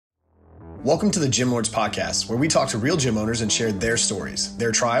Welcome to the Gym Lords Podcast, where we talk to real gym owners and share their stories,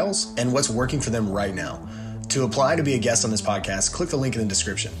 their trials, and what's working for them right now. To apply to be a guest on this podcast, click the link in the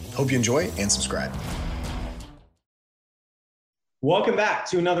description. Hope you enjoy and subscribe. Welcome back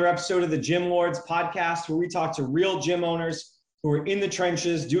to another episode of the Gym Lords Podcast, where we talk to real gym owners who are in the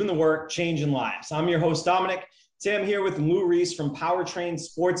trenches, doing the work, changing lives. I'm your host, Dominic. Today I'm here with Reese from Powertrain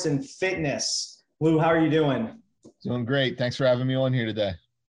Sports and Fitness. Lou, how are you doing? Doing great. Thanks for having me on here today.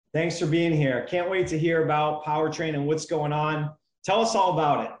 Thanks for being here. Can't wait to hear about Powertrain and what's going on. Tell us all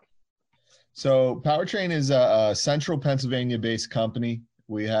about it. So Powertrain is a central Pennsylvania-based company.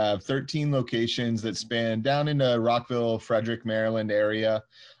 We have 13 locations that span down into Rockville, Frederick, Maryland area,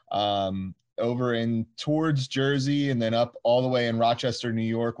 over in towards Jersey, and then up all the way in Rochester, New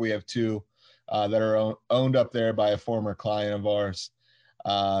York. We have two that are owned up there by a former client of ours.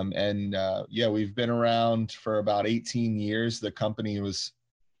 We've been around for about 18 years. The company was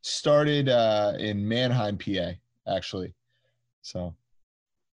started in Mannheim, PA, actually.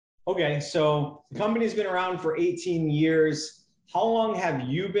 Okay, so the company's been around for 18 years. How long have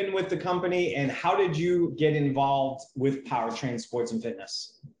you been with the company, and how did you get involved with Powertrain Sports and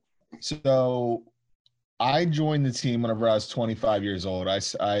Fitness? So I joined the team whenever I was 25 years old.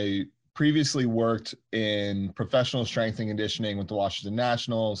 I previously worked in professional strength and conditioning with the Washington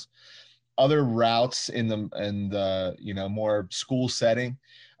Nationals, other routes in the more school setting,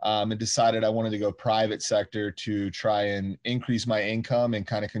 and decided I wanted to go private sector to try and increase my income and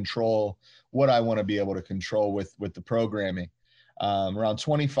kind of control what I want to be able to control with the programming. Around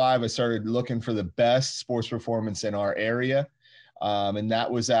 25, I started looking for the best sports performance in our area, and that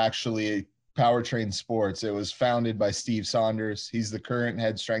was actually Powertrain Sports. It was founded by Steve Saunders. He's the current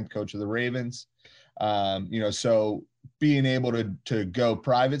head strength coach of the Ravens. So being able to go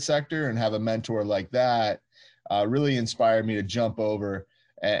private sector and have a mentor like that really inspired me to jump over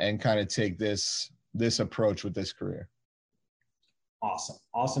and kind of take this approach with this career.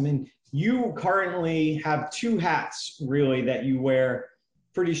 Awesome. And you currently have two hats really that you wear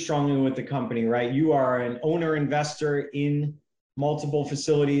pretty strongly with the company, right? You are an owner investor in multiple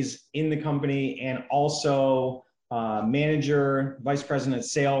facilities in the company, and also manager, vice president of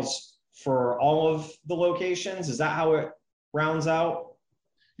sales for all of the locations. Is that how it rounds out?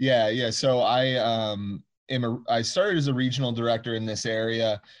 Yeah. So I started as a regional director in this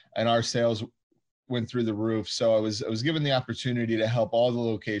area, and our sales went through the roof. So I was given the opportunity to help all the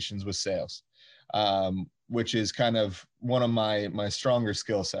locations with sales, which is kind of one of my stronger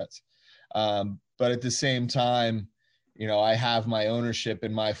skill sets. But at the same time, I have my ownership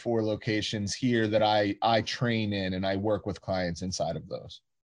in my 4 locations here that I train in, and I work with clients inside of those.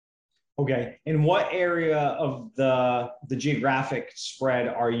 Okay. And what area of the geographic spread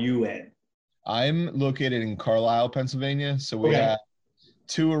are you in? I'm located in Carlisle, Pennsylvania. So we have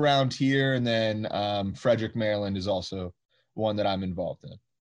 2 around here, and then Frederick, Maryland is also one that I'm involved in.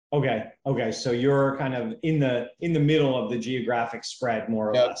 Okay. So you're kind of in the middle of the geographic spread, more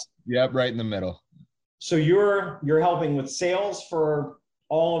or less. Yep, right in the middle. So you're helping with sales for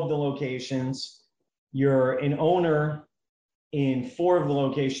all of the locations. You're an owner in 4 of the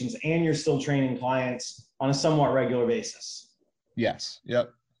locations, and you're still training clients on a somewhat regular basis. Yes.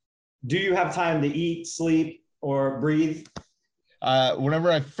 Yep. Do you have time to eat, sleep, or breathe?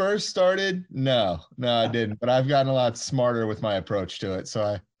 Whenever I first started, no, I didn't. But I've gotten a lot smarter with my approach to it,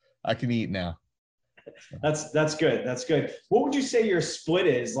 so I can eat now. That's good. That's good. What would you say your split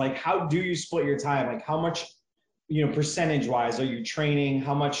is? Like, how do you split your time? Like, how much, percentage-wise are you training?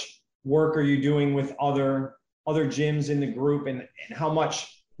 How much work are you doing with other gyms in the group, and how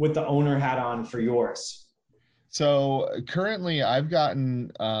much with the owner hat on for yours? So currently I've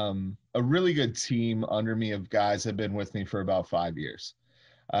gotten a really good team under me of guys that have been with me for about 5 years.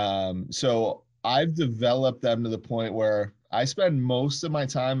 So I've developed them to the point where I spend most of my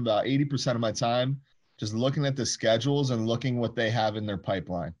time, about 80% of my time, just looking at the schedules and looking what they have in their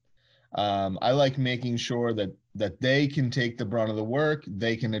pipeline. I like making sure that they can take the brunt of the work,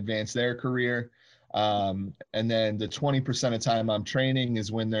 they can advance their career. And then the 20% of time I'm training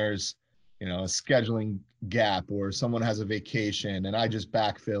is when there's, a scheduling gap or someone has a vacation, and I just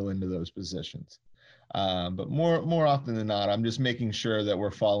backfill into those positions. But more often than not, I'm just making sure that we're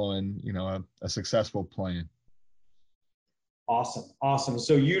following, a successful plan. Awesome.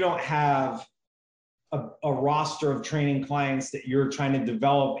 So you don't have a roster of training clients that you're trying to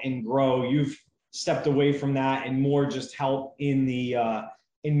develop and grow. You've stepped away from that and more just help in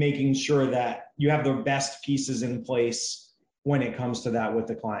making sure that you have the best pieces in place when it comes to that with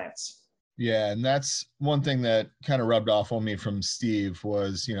the clients. Yeah, and that's one thing that kind of rubbed off on me from Steve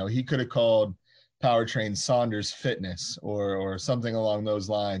was, he could have called Powertrain Saunders Fitness or something along those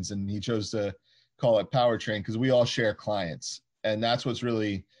lines. And he chose to call it Powertrain because we all share clients. And that's what's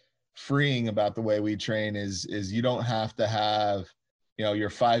really freeing about the way we train is you don't have to have,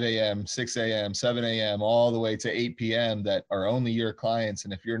 your 5 a.m., 6 a.m., 7 a.m., all the way to 8 p.m. that are only your clients.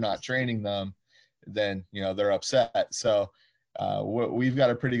 And if you're not training them, then, they're upset. So we've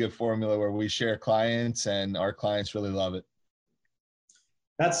got a pretty good formula where we share clients and our clients really love it.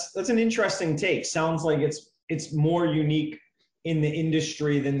 That's an interesting take. Sounds like it's more unique in the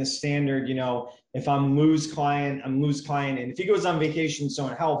industry than the standard. If I'm lose client. And if he goes on vacation, so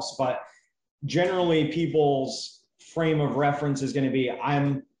it helps. But generally people's frame of reference is going to be,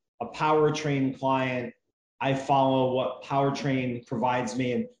 I'm a Powertrain client. I follow what Powertrain provides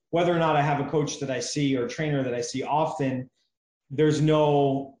me. And whether or not I have a coach that I see or trainer that I see often, there's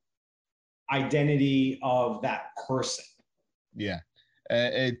no identity of that person. Yeah.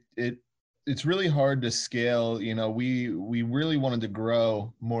 It's really hard to scale. We really wanted to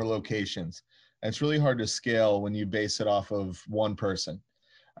grow more locations. It's really hard to scale when you base it off of one person.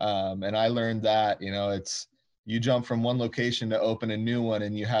 And I learned that, you jump from one location to open a new one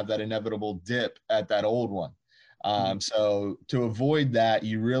and you have that inevitable dip at that old one. So to avoid that,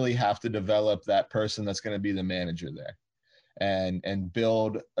 you really have to develop that person that's going to be the manager there and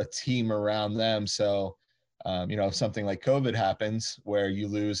build a team around them. So, if something like COVID happens where you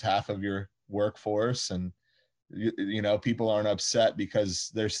lose half of your workforce and, people aren't upset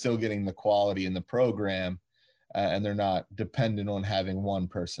because they're still getting the quality in the program and they're not dependent on having one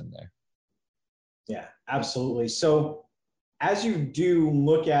person there. Yeah, absolutely. So as you do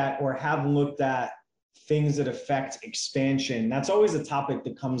look at or have looked at things that affect expansion, that's always a topic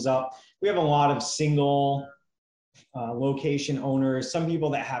that comes up. We have a lot of single location owners, some people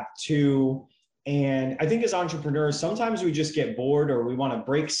that have two. And I think as entrepreneurs, sometimes we just get bored or we want to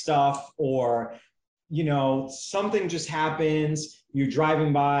break stuff or, something just happens. You're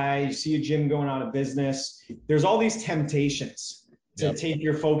driving by, you see a gym going out of business. There's all these temptations to take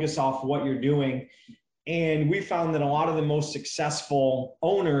your focus off what you're doing. And we found that a lot of the most successful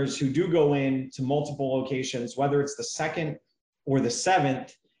owners who do go into multiple locations, whether it's the second or the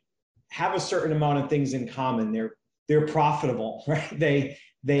seventh, have a certain amount of things in common. They're profitable, right?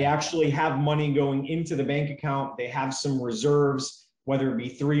 They actually have money going into the bank account. They have some reserves, whether it be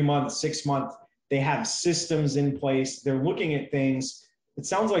 3 months, 6 months. They have systems in place. They're looking at things. It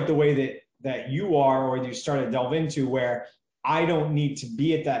sounds like the way that you are, or you start to delve into, where I don't need to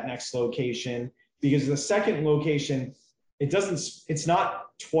be at that next location because the second location, it's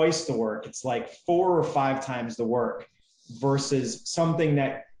not twice the work. It's like 4 or 5 times the work versus something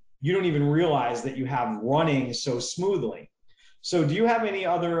that you don't even realize that you have running so smoothly. So do you have any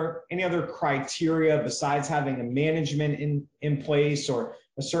other criteria besides having a management in place or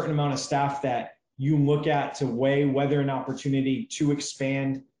a certain amount of staff that you look at to weigh whether an opportunity to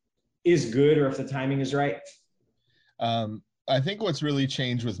expand is good or if the timing is right? I think what's really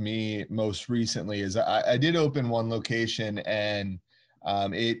changed with me most recently is I did open one location and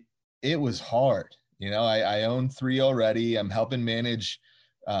it was hard. I own 3 already. I'm helping manage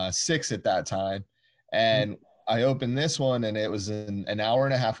 6 at that time. And I opened this one and it was an hour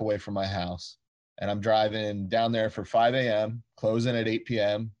and a half away from my house. And I'm driving down there for 5 a.m., closing at 8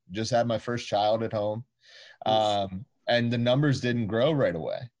 p.m., just had my first child at home. And the numbers didn't grow right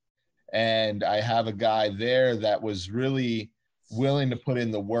away. And I have a guy there that was really willing to put in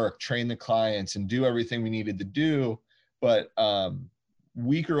the work, train the clients and do everything we needed to do, but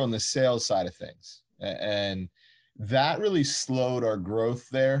weaker on the sales side of things. And that really slowed our growth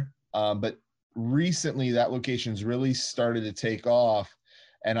there. But recently that location's really started to take off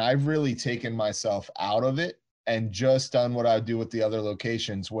and I've really taken myself out of it and just done what I do with the other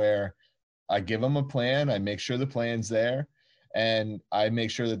locations where I give them a plan. I make sure the plan's there and I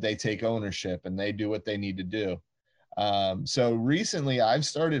make sure that they take ownership and they do what they need to do. So recently I've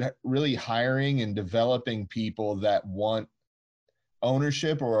started really hiring and developing people that want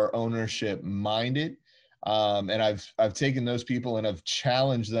ownership or are ownership minded. And I've taken those people and I've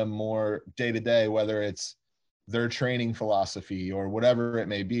challenged them more day to day, whether it's their training philosophy or whatever it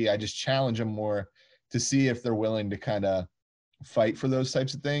may be. I just challenge them more to see if they're willing to kind of fight for those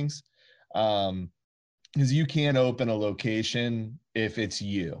types of things. Because you can't open a location if it's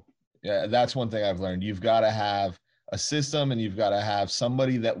you. Yeah, that's one thing I've learned. You've got to have a system and you've got to have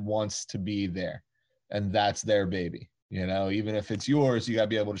somebody that wants to be there. And that's their baby. Even if it's yours, you got to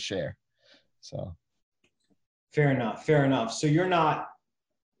be able to share. So. Fair enough. So you're not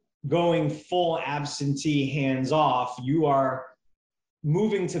going full absentee hands off. You are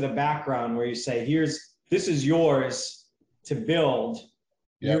moving to the background where you say, this is yours to build.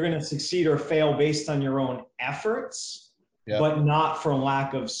 Yep. You're going to succeed or fail based on your own efforts, Yep. but not for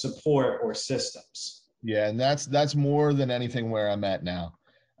lack of support or systems. Yeah. And that's more than anything where I'm at now.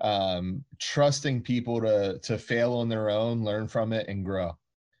 Trusting people to fail on their own, learn from it, and grow.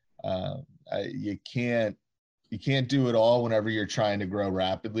 You can't do it all whenever you're trying to grow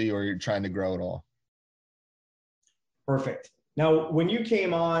rapidly or you're trying to grow it all. Perfect. Now, when you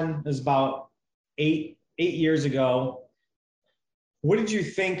came on, it was about eight years ago. What did you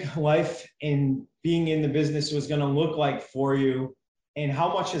think life and being in the business was going to look like for you? And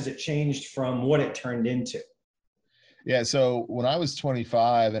how much has it changed from what it turned into? Yeah. So when I was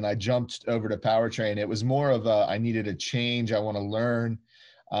 25 and I jumped over to powertrain, it was more of I needed a change. I want to learn.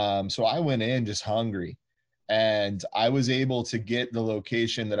 So I went in just hungry, and I was able to get the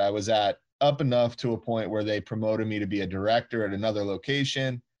location that I was at up enough to a point where they promoted me to be a director at another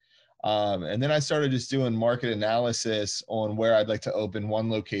location. And then I started just doing market analysis on where I'd like to open one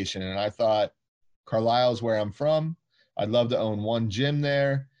location. And I thought, Carlisle's where I'm from. I'd love to own one gym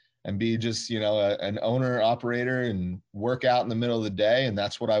there and be just, an owner operator and work out in the middle of the day. And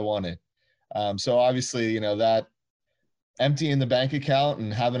that's what I wanted. So obviously, that emptying the bank account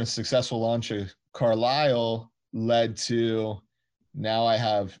and having a successful launch of Carlisle led to now I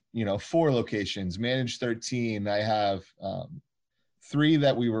have, 4 locations, managed 13. I have 3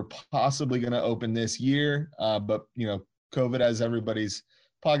 that we were possibly going to open this year. But, COVID has everybody's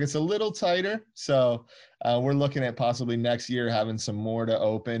pockets a little tighter. So we're looking at possibly next year having some more to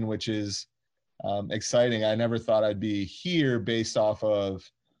open, which is exciting. I never thought I'd be here based off of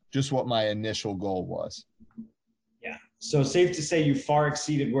just what my initial goal was. Yeah. So safe to say you far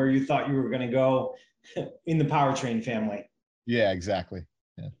exceeded where you thought you were going to go in the powertrain family. Yeah, exactly.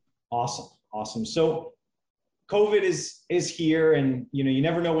 Yeah. Awesome. So COVID is here, and you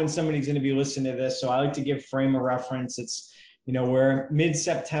never know when somebody's going to be listening to this. So I like to give frame of reference. It's we're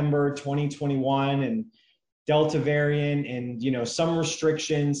mid-September 2021, and Delta variant, and some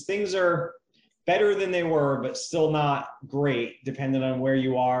restrictions. Things are better than they were, but still not great, depending on where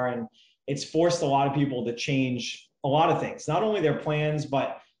you are. And it's forced a lot of people to change a lot of things, not only their plans,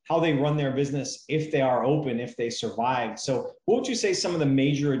 but how they run their business if they are open, if they survive. So what would you say some of the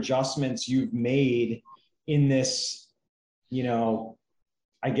major adjustments you've made in this,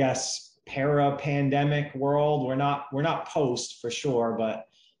 I guess, para-pandemic world? We're not post for sure, but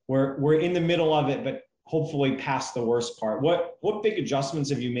we're in the middle of it, but hopefully past the worst part. What big adjustments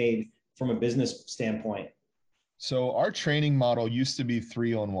have you made from a business standpoint? So our training model used to be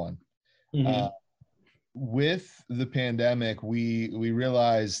 3-on-1. Mm-hmm. With the pandemic, we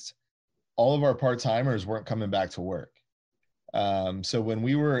realized all of our part-timers weren't coming back to work. So when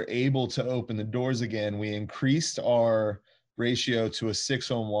we were able to open the doors again, we increased our ratio to a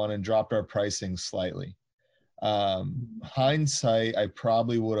 6-on-1 and dropped our pricing slightly. Hindsight, I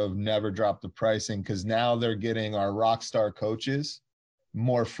probably would have never dropped the pricing because now they're getting our rock star coaches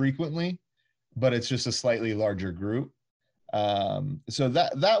more frequently, but it's just a slightly larger group. So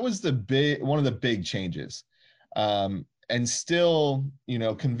that was one of the big changes. And still,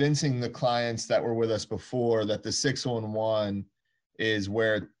 convincing the clients that were with us before that the 6-on-1 is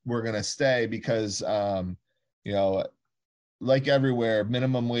where we're going to stay because, like everywhere,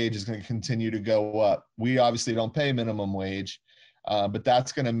 minimum wage is going to continue to go up. We obviously don't pay minimum wage, but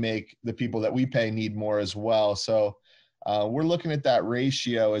that's going to make the people that we pay need more as well. So we're looking at that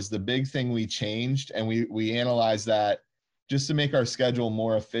ratio as the big thing we changed. And we analyzed that just to make our schedule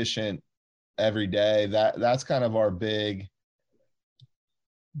more efficient every day. That's kind of our big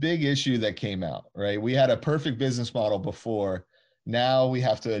issue that came out, right? We had a perfect business model before. Now we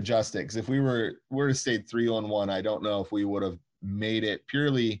have to adjust it because if we were to stay 3-on-1, I don't know if we would have made it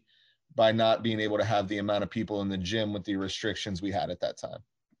purely by not being able to have the amount of people in the gym with the restrictions we had at that time.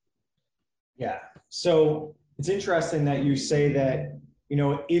 Yeah. So it's interesting that you say that,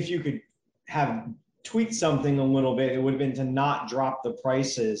 if you could have tweaked something a little bit, it would have been to not drop the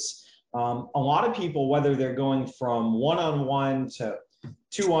prices. A lot of people, whether they're going from 1-on-1 to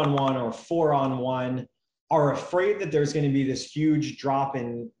 2-on-1 or 4-on-1, are afraid that there's going to be this huge drop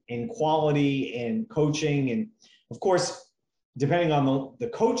in quality and coaching. And of course, depending on the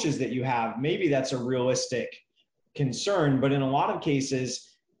coaches that you have, maybe that's a realistic concern. But in a lot of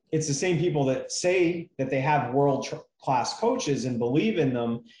cases, it's the same people that say that they have world-class coaches and believe in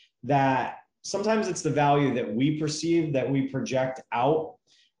them, that sometimes it's the value that we perceive, that we project out.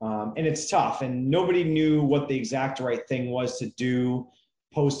 And it's tough. And nobody knew what the exact right thing was to do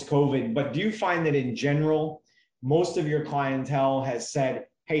post-COVID. But do you find that in general, most of your clientele has said,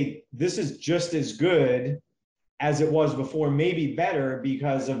 hey, this is just as good as it was before, maybe better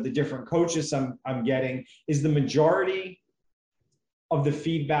because of the different coaches I'm getting? Is the majority of the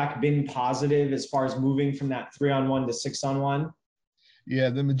feedback been positive as far as moving from that 3-on-1 to 6-on-1? Yeah,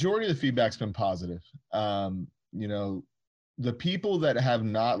 the majority of the feedback's been positive. You know, the people that have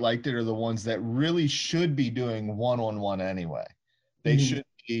not liked it are the ones that really should be doing one-on-one anyway. They should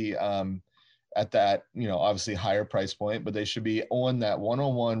be at that, you know, obviously higher price point, but they should be on that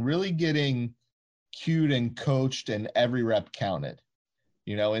one-on-one, really getting cued and coached and every rep counted.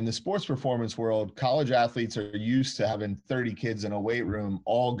 You know, in the sports performance world, college athletes are used to having 30 kids in a weight room,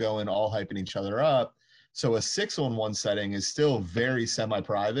 all going, all hyping each other up. So a 6-on-1 setting is still very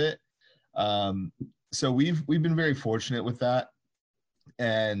semi-private. So we've been very fortunate with that.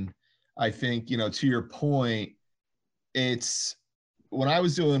 And I think, you know, to your point, it's when I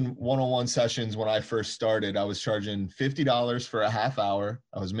was doing one-on-one sessions when I first started, I was charging $50 for a half hour.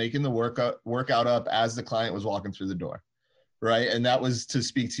 I was making the workout up as the client was walking through the door, right? And that was to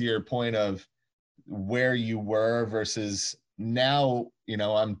speak to your point of where you were versus now, you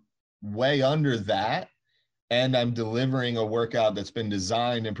know, I'm way under that. And I'm delivering a workout that's been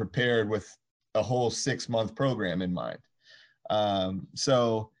designed and prepared with a whole 6-month program in mind.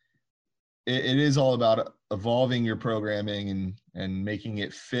 So it is all about evolving your programming and making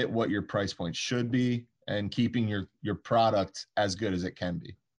it fit what your price point should be and keeping your product as good as it can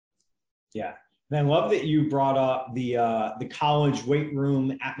be. Yeah. And I love that you brought up the college weight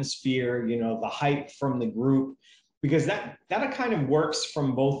room atmosphere, you know, the hype from the group, because that kind of works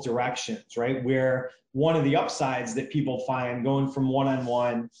from both directions, right? Where one of the upsides that people find going from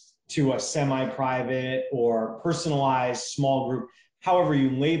one-on-one to a semi-private or personalized small group, however you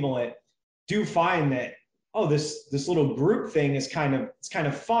label it, do find that, oh, this little group thing is kind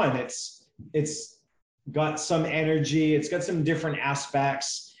of fun. It's got some energy. It's got some different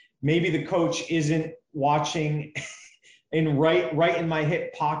aspects. Maybe the coach isn't watching and right in my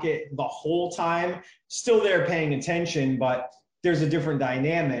hip pocket the whole time, still there paying attention, but there's a different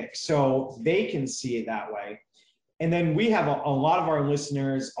dynamic, so they can see it that way. And then we have a lot of our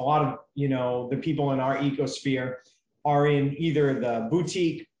listeners, a lot of, you know, the people in our ecosphere are in either the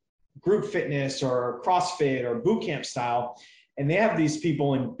boutique group fitness or CrossFit or boot camp style. And they have these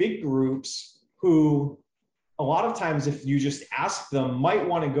people in big groups who a lot of times, if you just ask them, might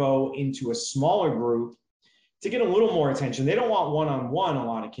want to go into a smaller group to get a little more attention. They don't want one-on-one in a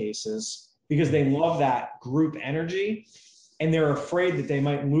lot of cases because they love that group energy. And they're afraid that they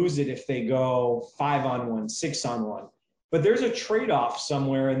might lose it if they go 5-on-1, 6-on-1. But there's a trade-off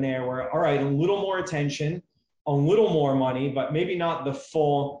somewhere in there where, all right, a little more attention, a little more money, but maybe not the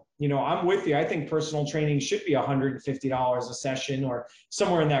full, you know, I'm with you. I think personal training should be $150 a session or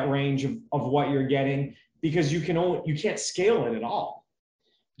somewhere in that range of what you're getting, because you can't scale it at all.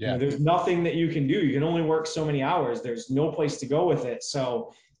 Yeah. You know, there's nothing that you can do. You can only work so many hours. There's no place to go with it.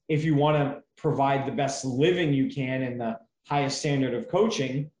 So if you want to provide the best living you can and the highest standard of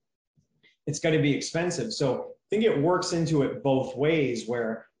coaching, it's got to be expensive. So I think it works into it both ways,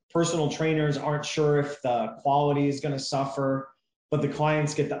 where personal trainers aren't sure if the quality is going to suffer, but the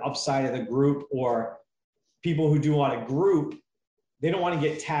clients get the upside of the group, or people who do a lot of group, they don't want to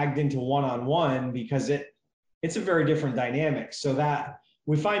get tagged into one-on-one because it's a very different dynamic. So that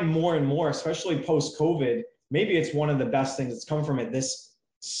we find more and more, especially post-COVID, maybe it's one of the best things that's come from it. This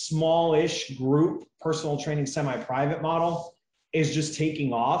smallish group personal training semi-private model is just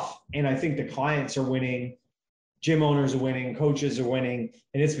taking off. And I think the clients are winning, gym owners are winning, coaches are winning,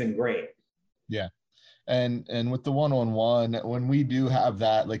 and it's been great. Yeah. And with the one-on-one, when we do have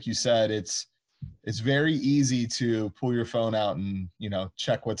that, like you said, it's very easy to pull your phone out and, you know,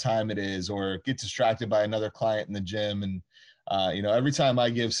 check what time it is or get distracted by another client in the gym. And, you know, every time I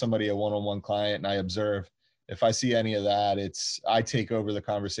give somebody a one-on-one client and I observe, if I see any of that, I take over the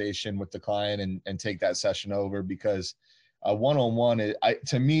conversation with the client and take that session over, because a one-on-one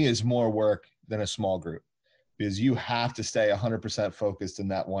to me is more work than a small group, because you have to stay 100% focused in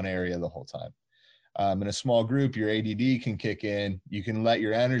that one area the whole time. In a small group, your ADD can kick in. You can let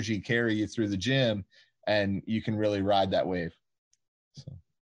your energy carry you through the gym, and you can really ride that wave. So.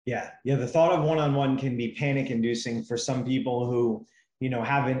 Yeah. The thought of one-on-one can be panic-inducing for some people who, you know,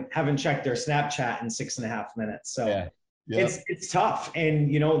 haven't checked their Snapchat in 6.5 minutes. So yeah. Yep. It's tough.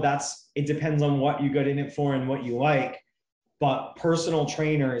 And, you know, it depends on what you got in it for and what you like. But personal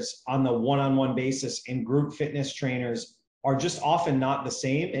trainers on the one-on-one basis and group fitness trainers are just often not the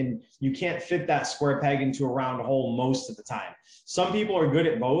same. And you can't fit that square peg into a round hole most of the time. Some people are good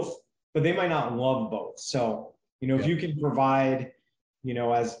at both, but they might not love both. So, you know, if you can provide, you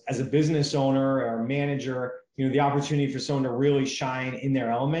know, as a business owner or manager, you know, the opportunity for someone to really shine in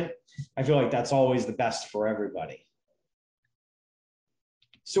their element, I feel like that's always the best for everybody.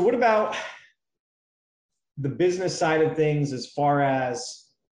 So what about the business side of things, as far as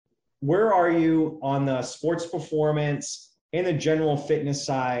where are you on the sports performance and the general fitness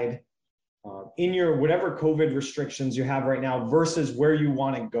side in your whatever COVID restrictions you have right now versus where you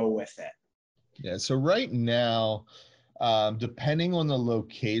want to go with it? Yeah. So right now, depending on the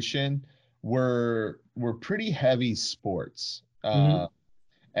location, we're pretty heavy sports.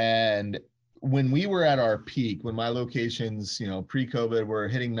 And when we were at our peak, when my locations, pre-COVID were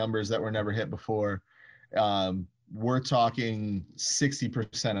hitting numbers that were never hit before, we're talking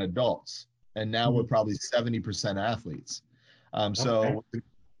 60% adults, and now we're probably 70% athletes. So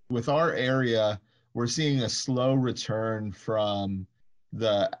with our area, we're seeing a slow return from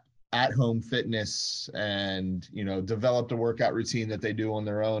the at-home fitness and, developed a workout routine that they do on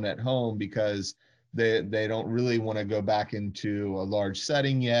their own at home because they don't really want to go back into a large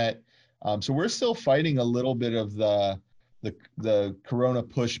setting yet. So we're still fighting a little bit of the Corona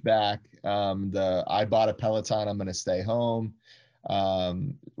pushback. I bought a Peloton, I'm going to stay home,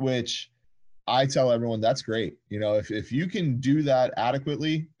 which I tell everyone that's great. If you can do that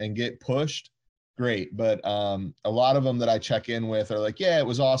adequately and get pushed, great. But a lot of them that I check in with are like, yeah, it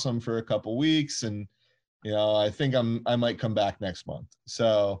was awesome for a couple weeks, and I think I might come back next month.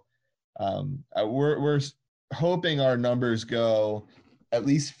 So we're hoping our numbers go at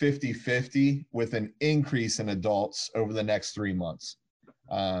least 50-50 with an increase in adults over the next 3 months.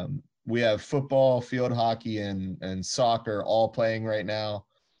 We have football, field hockey, and soccer all playing right now,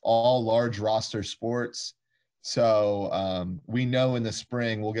 all large roster sports. So we know in the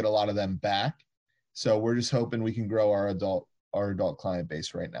spring we'll get a lot of them back. So we're just hoping we can grow our adult client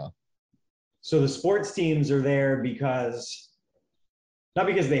base right now. So the sports teams are there not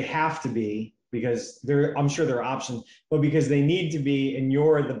because they have to be, because I'm sure there are options, but because they need to be, and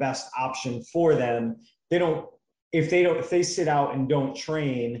you're the best option for them. If they sit out and don't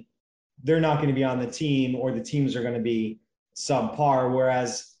train, they're not going to be on the team, or the teams are going to be subpar.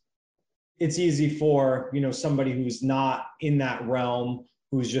 Whereas it's easy for, somebody who's not in that realm,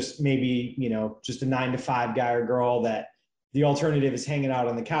 who's just maybe, just a 9-to-5 guy or girl, that the alternative is hanging out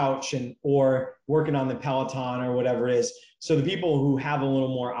on the couch or working on the Peloton or whatever it is. So the people who have a little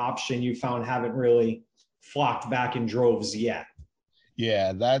more option, you found, haven't really flocked back in droves yet.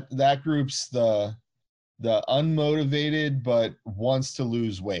 Yeah, that group's the unmotivated but wants to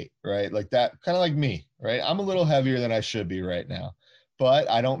lose weight, right? Like that, kind of like me, right? I'm a little heavier than I should be right now, but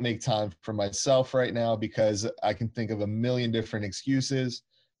I don't make time for myself right now because I can think of a million different excuses.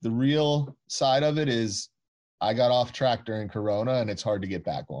 The real side of it is I got off track during Corona and it's hard to get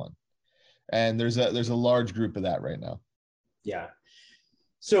back on. And there's a large group of that right now. Yeah.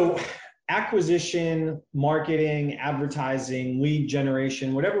 So acquisition, marketing, advertising, lead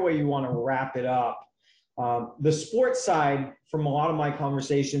generation, whatever way you want to wrap it up. The sports side, from a lot of my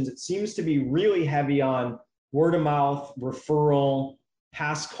conversations, it seems to be really heavy on word of mouth, referral,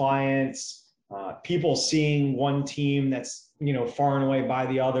 past clients, people seeing one team that's, far and away by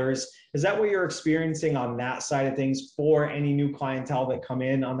the others. Is that what you're experiencing on that side of things for any new clientele that come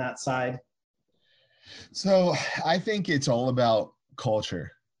in on that side? So I think it's all about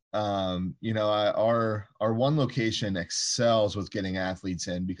culture. Our one location excels with getting athletes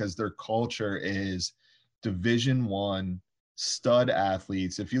in because their culture is Division I stud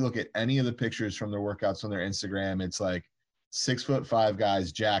athletes. If you look at any of the pictures from their workouts on their Instagram, it's like 6'5"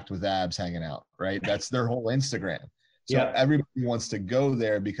 guys jacked with abs hanging out, right? That's their whole Instagram. So everybody wants to go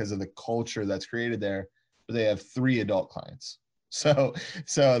there because of the culture that's created there, but they have 3 adult clients. So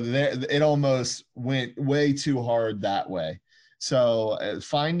it almost went way too hard that way. So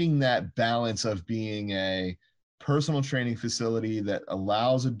finding that balance of being a personal training facility that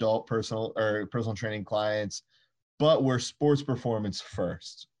allows adult personal training clients, but we're sports performance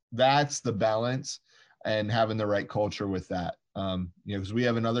first. That's the balance, and having the right culture with that. Because we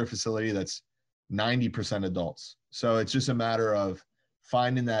have another facility that's 90% adults. So it's just a matter of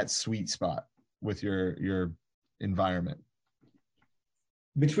finding that sweet spot with your environment.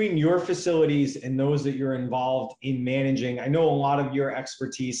 Between your facilities and those that you're involved in managing, I know a lot of your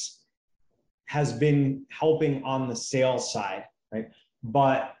expertise has been helping on the sales side, right?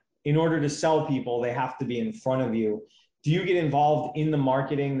 But in order to sell people, they have to be in front of you. Do you get involved in the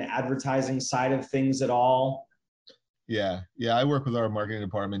marketing, the advertising side of things at all? Yeah. I work with our marketing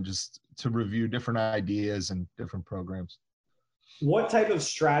department just to review different ideas and different programs. What type of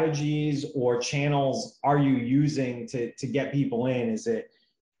strategies or channels are you using to get people in? Is it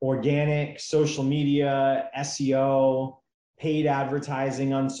organic, social media, SEO, paid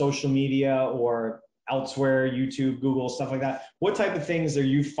advertising on social media or elsewhere, YouTube, Google, stuff like that? What type of things are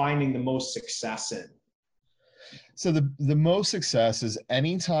you finding the most success in? So the most success is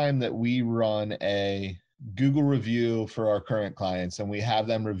anytime that we run a Google review for our current clients, and we have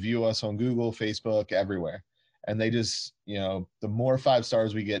them review us on Google, Facebook, everywhere. And they just, the more 5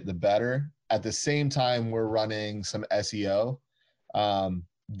 stars we get, the better. At the same time, we're running some SEO.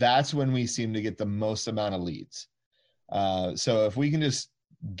 That's when we seem to get the most amount of leads. So if we can just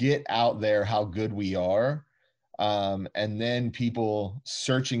get out there how good we are, and then people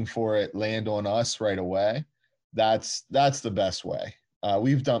searching for it land on us right away, that's the best way.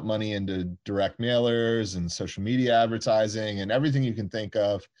 We've dumped money into direct mailers and social media advertising and everything you can think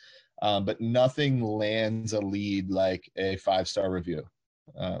of, but nothing lands a lead like a 5-star review.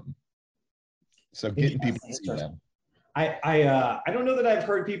 So getting people to see them. I don't know that I've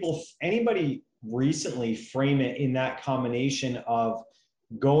heard anybody recently frame it in that combination of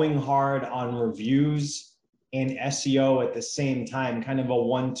going hard on reviews and SEO at the same time, kind of a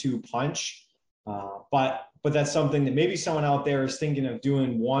 1-2 punch. But that's something that maybe someone out there is thinking of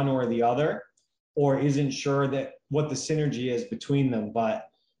doing one or the other, or isn't sure that what the synergy is between them. But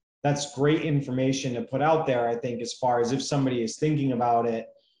that's great information to put out there, I think, as far as if somebody is thinking about it.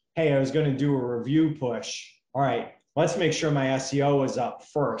 Hey, I was going to do a review push. All right, let's make sure my SEO is up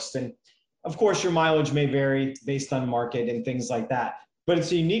first. And of course, your mileage may vary based on market and things like that, but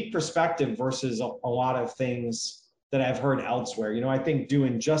it's a unique perspective versus a lot of things that I've heard elsewhere. I think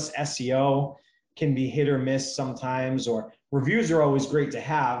doing just SEO can be hit or miss sometimes, or reviews are always great to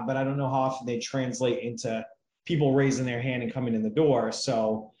have, but I don't know how often they translate into people raising their hand and coming in the door.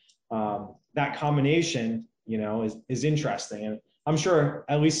 So that combination, is interesting. And I'm sure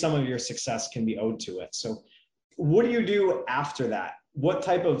at least some of your success can be owed to it. So what do you do after that? What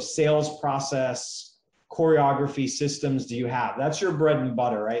type of sales process, choreography, systems do you have? That's your bread and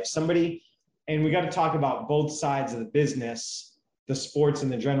butter, right? And we got to talk about both sides of the business, the sports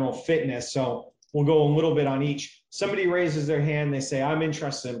and the general fitness. So we'll go a little bit on each. Somebody raises their hand, they say, I'm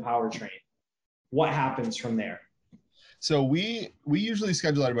interested in powertrain. What happens from there? So we usually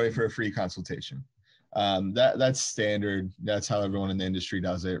schedule everybody for a free consultation. That's standard. That's how everyone in the industry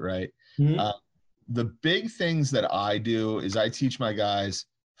does it, right? Mm-hmm. The big things that I do is I teach my guys,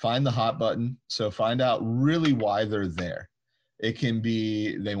 find the hot button. So find out really why they're there. It can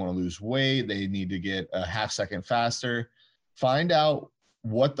be they want to lose weight, they need to get a half second faster. Find out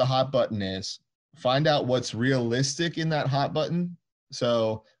what the hot button is. Find out what's realistic in that hot button.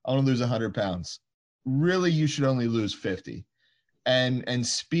 So I want to lose 100 pounds. Really, you should only lose 50. And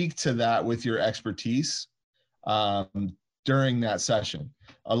speak to that with your expertise during that session.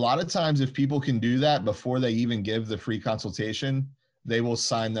 A lot of times, if people can do that before they even give the free consultation, they will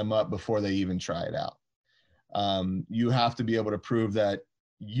sign them up before they even try it out. You have to be able to prove that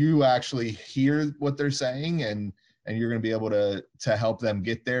you actually hear what they're saying, and you're going to be able to help them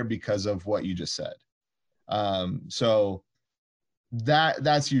get there because of what you just said. So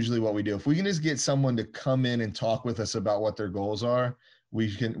that's usually what we do. If we can just get someone to come in and talk with us about what their goals are,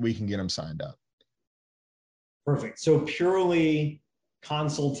 we can get them signed up. Perfect. So purely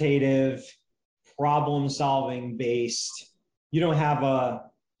consultative, problem solving based. You don't have a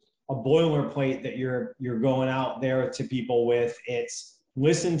boilerplate that you're going out there to people with. It's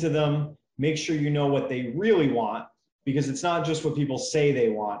listen to them, make sure you know what they really want, because it's not just what people say they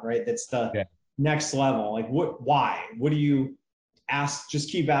want, right? That's the next level. Like why? What do you ask?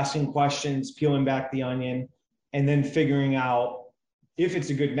 Just keep asking questions, peeling back the onion, and then figuring out if it's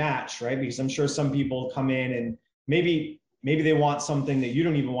a good match, right? Because I'm sure some people come in and maybe they want something that you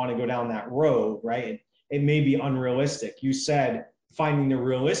don't even want to go down that road, right? It may be unrealistic. You said finding the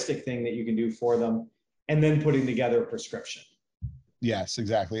realistic thing that you can do for them and then putting together a prescription. Yes,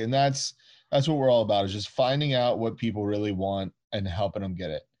 exactly. And that's what we're all about, is just finding out what people really want and helping them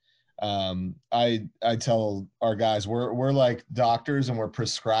get it. I tell our guys, we're like doctors and we're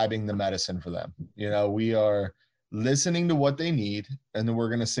prescribing the medicine for them. We are listening to what they need, and then we're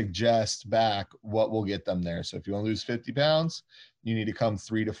going to suggest back what will get them there. So if you want to lose 50 pounds, you need to come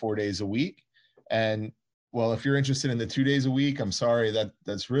 3 to 4 days a week. And well, if you're interested in the 2 days a week, I'm sorry,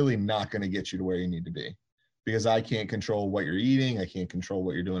 that's really not going to get you to where you need to be, because I can't control what you're eating. I can't control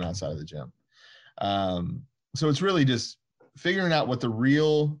what you're doing outside of the gym. So it's really just figuring out what the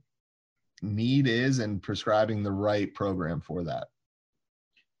real need is and prescribing the right program for that.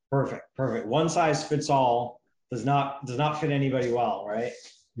 Perfect. One size fits all does not fit anybody well, right?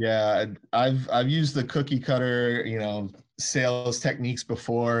 Yeah, I've used the cookie cutter, sales techniques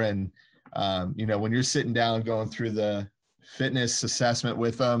before, and when you're sitting down going through the fitness assessment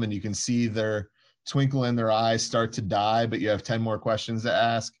with them, and you can see their twinkle in their eyes start to die, but you have 10 more questions to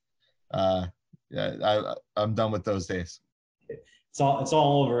ask. I'm done with those days. It's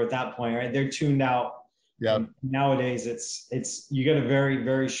all over at that point, right? They're tuned out. Yeah. Nowadays, it's you get a very,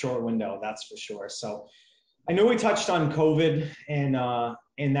 very short window, that's for sure. So I know we touched on COVID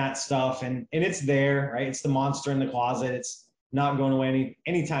and that stuff, and it's there, right? It's the monster in the closet. It's not going away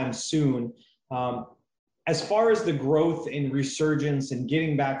anytime soon. As far as the growth and resurgence and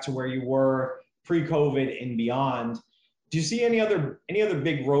getting back to where you were pre-COVID and beyond, do you see any other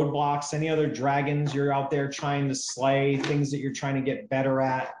big roadblocks, any other dragons you're out there trying to slay, things that you're trying to get better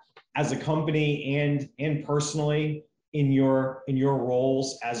at as a company and personally in your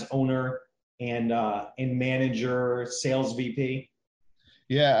roles as owner and manager, sales VP?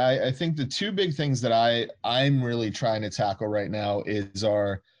 Yeah, I think the two big things that I'm really trying to tackle right now is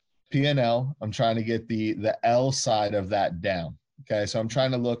our P&L. I'm trying to get the L side of that down. Okay, so I'm trying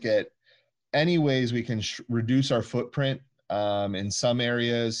to look at any ways we can reduce our footprint in some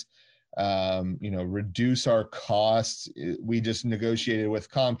areas, reduce our costs. We just negotiated with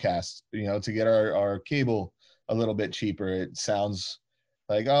Comcast, to get our cable a little bit cheaper. It sounds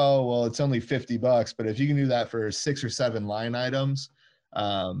like, oh, well, it's only $50, but if you can do that for 6 or 7 line items,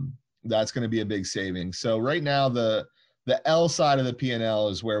 that's going to be a big saving. So right now, the L side of the P&L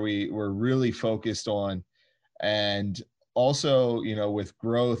is where we're really focused on. And also, with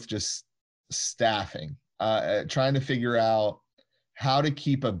growth, just staffing, trying to figure out how to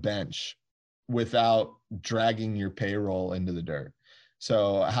keep a bench without dragging your payroll into the dirt.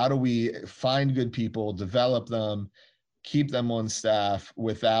 So how do we find good people, develop them, keep them on staff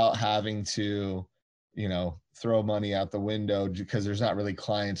without having to, throw money out the window because there's not really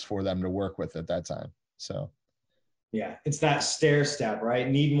clients for them to work with at that time. So yeah, it's that stair step, right?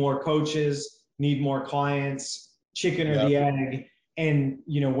 Need more coaches, need more clients, chicken or the egg. And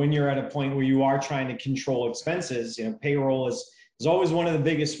when you're at a point where you are trying to control expenses, payroll is always one of the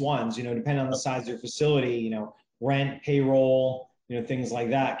biggest ones. Depending on the size of your facility, rent, payroll, things like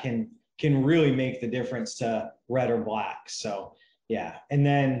that can really make the difference to red or black. So yeah, and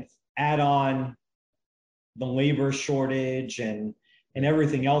then add on the labor shortage and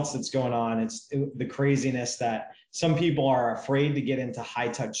everything else that's going on. It's the craziness that some people are afraid to get into high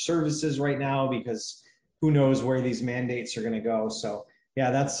touch services right now because who knows where these mandates are going to go. So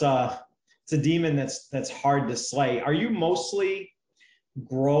yeah, that's it's a demon that's hard to slay. Are you mostly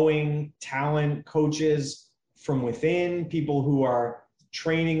growing talent, coaches from within, people who are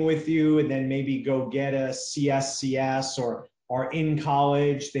training with you and then maybe go get a CSCS or are in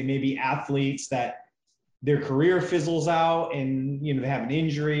college? They may be athletes that their career fizzles out and they have an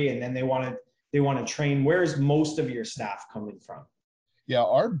injury and then they want to train. Where's most of your staff coming from? Yeah,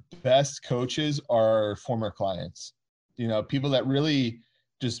 our best coaches are former clients, people that really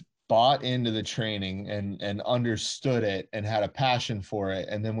just bought into the training and understood it and had a passion for it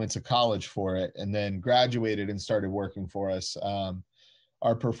and then went to college for it and then graduated and started working for us.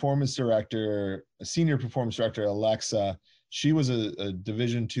 Our performance director, senior performance director, Alexa, she was a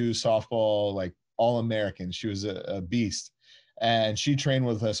Division II softball, like All-American. She was a beast. And she trained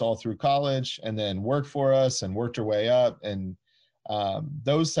with us all through college and then worked for us and worked her way up. And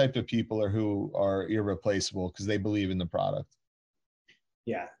those type of people are who are irreplaceable because they believe in the product.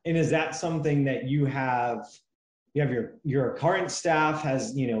 Yeah. And is that something that you have your current staff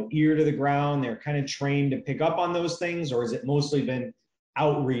has, ear to the ground, they're kind of trained to pick up on those things, or has it mostly been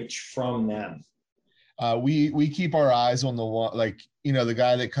outreach from them? We keep our eyes on the one, like, the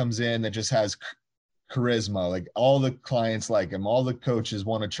guy that comes in that just has charisma, like all the clients like him, all the coaches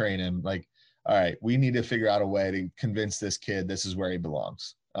want to train him. Like, all right, we need to figure out a way to convince this kid this is where he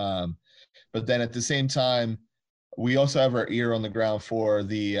belongs. But then at the same time, we also have our ear on the ground for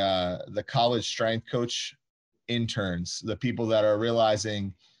the college strength coach interns, the people that are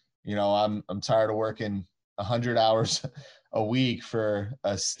realizing, I'm tired of working 100 hours a week for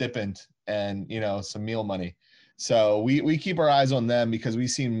a stipend and, some meal money. So we keep our eyes on them because we've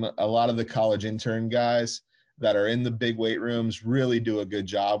seen a lot of the college intern guys that are in the big weight rooms really do a good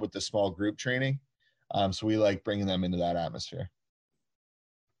job with the small group training. So we like bringing them into that atmosphere.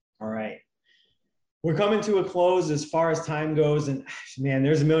 All right. We're coming to a close as far as time goes. And man,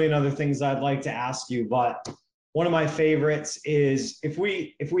 there's a million other things I'd like to ask you, but one of my favorites is if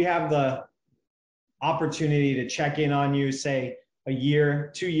we have the opportunity to check in on you, say a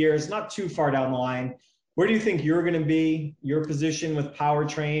year, 2 years, not too far down the line, where do you think you're going to be, your position with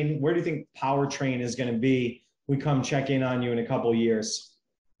Powertrain? Where do you think Powertrain is going to be? We come check in on you in a couple of years.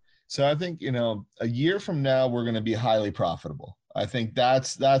 So I think, a year from now, we're going to be highly profitable. I think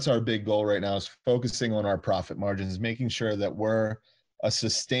that's our big goal right now, is focusing on our profit margins, making sure that we're a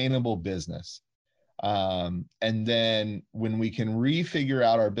sustainable business. And then when we can refigure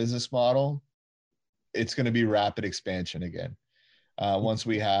out our business model, it's going to be rapid expansion again. Once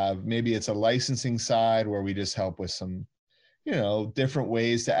we have, maybe it's a licensing side where we just help with some, different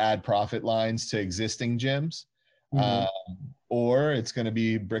ways to add profit lines to existing gyms. Mhm. Or it's going to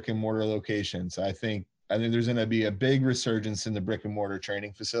be brick and mortar locations. I think there's going to be a big resurgence in the brick and mortar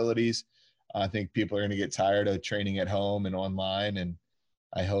training facilities. I think people are going to get tired of training at home and online, and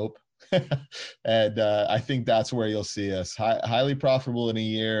I hope. And I think that's where you'll see us highly profitable in a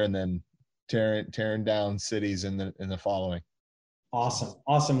year, and then tearing down cities in the following. Awesome.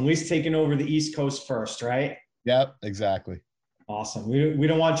 At least taking over the East Coast first, right? Yep, exactly. Awesome. We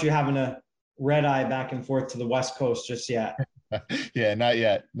don't want you having a red eye back and forth to the West Coast just yet. Yeah, not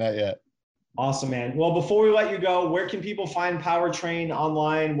yet. Awesome, man. Well, before we let you go, where can people find Powertrain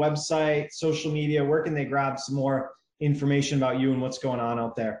online, website, social media? Where can they grab some more information about you and what's going on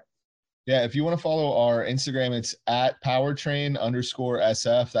out there? Yeah, if you want to follow our Instagram, it's at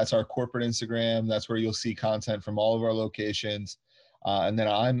powertrain_SF. That's our corporate Instagram. That's where you'll see content from all of our locations. And then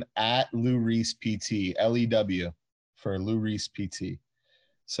I'm at Lou Reese PT, LEW for Lou Reese PT.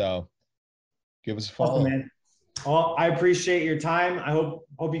 So give us a follow. Awesome, man. Well, I appreciate your time. I hope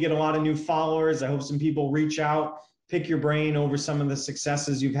you get a lot of new followers. I hope some people reach out, pick your brain over some of the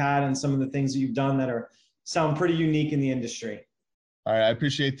successes you've had and some of the things that you've done that sound pretty unique in the industry. All right. I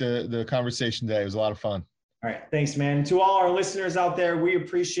appreciate the conversation today. It was a lot of fun. All right. Thanks, man. To all our listeners out there, we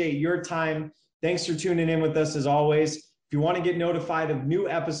appreciate your time. Thanks for tuning in with us as always. If you want to get notified of new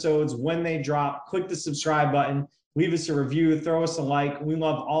episodes when they drop, click the subscribe button, leave us a review, throw us a like. We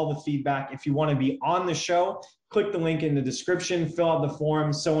love all the feedback. If you want to be on the show, click the link in the description, fill out the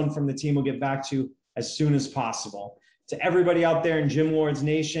form. Someone from the team will get back to you as soon as possible. To everybody out there in Gym Lords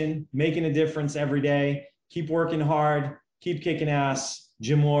Nation, making a difference every day. Keep working hard. Keep kicking ass.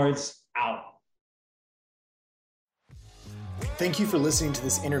 Gym Lords out. Thank you for listening to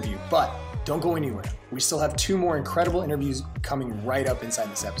this interview, but don't go anywhere. We still have 2 more incredible interviews coming right up inside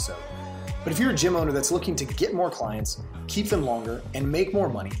this episode. But if you're a gym owner that's looking to get more clients, keep them longer, and make more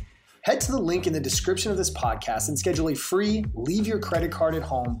money, head to the link in the description of this podcast and schedule a free leave your credit card at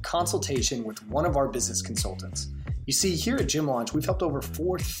home consultation with one of our business consultants. You see, here at Gym Launch, we've helped over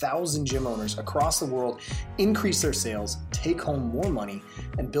 4,000 gym owners across the world increase their sales, take home more money,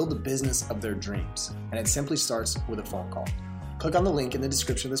 and build the business of their dreams. And it simply starts with a phone call. Click on the link in the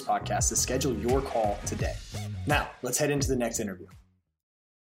description of this podcast to schedule your call today. Now, let's head into the next interview.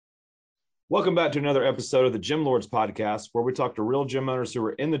 Welcome back to another episode of the Gym Lords podcast, where we talk to real gym owners who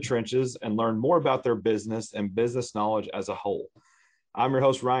are in the trenches and learn more about their business and business knowledge as a whole. I'm your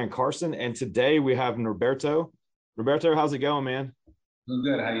host, Ryan Carson, and today we have Norberto. Norberto, how's it going, man? Doing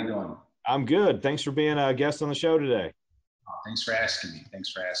good. How you doing? I'm good. Thanks for being a guest on the show today. Oh, thanks for asking me.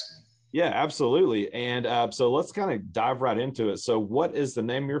 Yeah, absolutely. And so let's kind of dive right into it. So what is the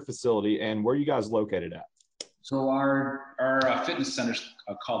name of your facility and where are you guys located at? So our fitness center is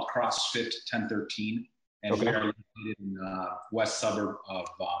called CrossFit 1013, and Okay. we are located in the west suburb of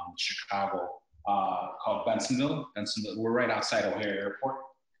Chicago, called Bensonville. We're right outside O'Hare Airport.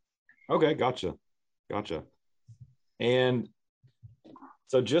 Okay, gotcha. And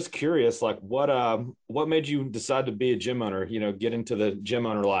so just curious, like what made you decide to be a gym owner, get into the gym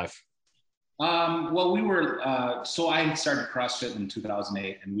owner life? Well, we were, so I started CrossFit in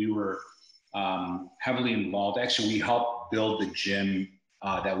 2008, and we were heavily involved. Actually, we helped build the gym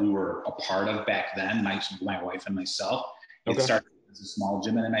that we were a part of back then, my wife and myself. It Okay. started as a small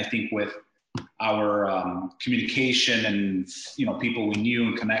gym, and then I think with our communication and people we knew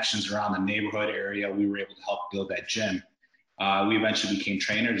and connections around the neighborhood area, we were able to help build that gym. We eventually became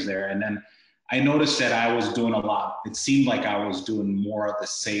trainers there, and then I noticed that I was doing a lot. It seemed like I was doing more of the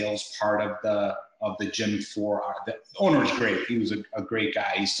sales part of the gym the owner is great. He was a great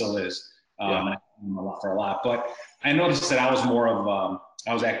guy. He still is. And I owe him a lot for a lot. But I noticed that I was more of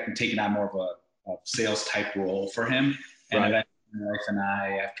taking on more of a sales type role for him. And Right. eventually my wife and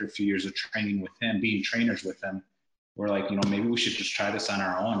I, after a few years of training with him, being trainers with him, we're like, maybe we should just try this on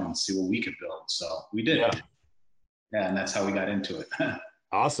our own and see what we could build. So we did. Yeah, and that's how we got into it.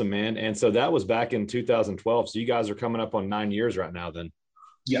 Awesome, man. And so that was back in 2012. So you guys are coming up on 9 years right now then.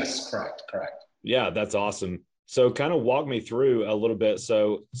 Yes, correct. Yeah, that's awesome. So kind of walk me through a little bit.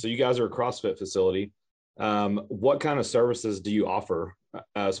 So you guys are a CrossFit facility. What kind of services do you offer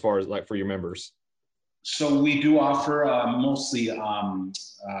as far as like for your members? So we do offer mostly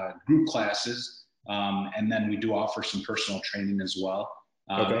group classes, and then we do offer some personal training as well.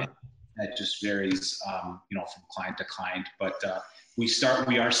 Okay. That just varies, from client to client. But we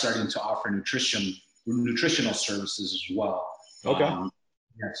are starting to offer nutritional services as well. Okay.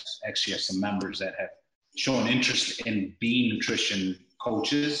 Yes, actually have some members that have shown interest in being nutrition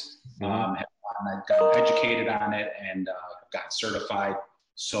coaches, have gotten educated on it and got certified.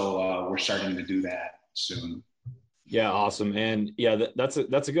 So we're starting to do that soon. Yeah, awesome. And yeah, that's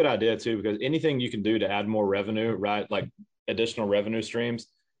a good idea too, because anything you can do to add more revenue, right? Like additional revenue streams,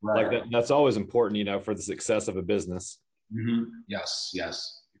 Right. like that's always important, for the success of a business. Mm-hmm. Yes.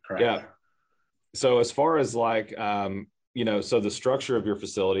 Correct. Yeah. So as far as like, so the structure of your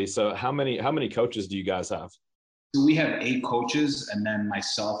facility, so how many coaches do you guys have? So we have 8 coaches, and then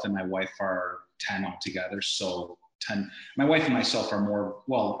myself and my wife are 10 altogether. So 10. My wife and myself are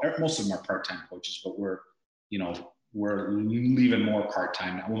most of them are part-time coaches, but we're leaving more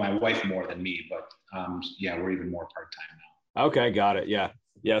part-time now. Well, my wife more than me, but we're even more part-time now. Okay, got it. Yeah.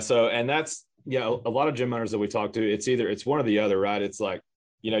 So, and that's a lot of gym owners that we talk to, it's one or the other, right? It's like,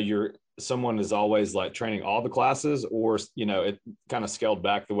 someone is always like training all the classes, or it kind of scaled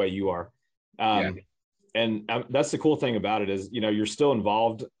back the way you are. And that's the cool thing about it is, you're still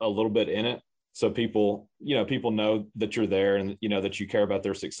involved a little bit in it. So people know that you're there, and, that you care about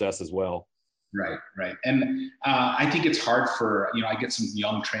their success as well. Right. And I think it's hard for, I get some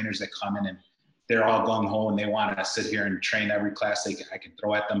young trainers that come in and they're all gung ho and they want to sit here and train every class I can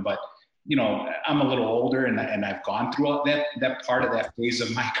throw at them. But, I'm a little older and I've gone through that part of that phase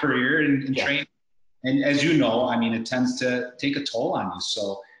of my career in training. And as you know, I mean, it tends to take a toll on you.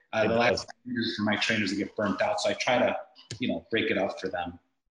 So the last years for my trainers to get burnt out. So I try to, break it up for them.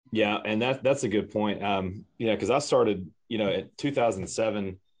 Yeah. And that's a good point. Cause I started, in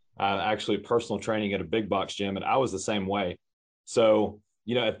 2007, actually personal training at a big box gym, and I was the same way. So,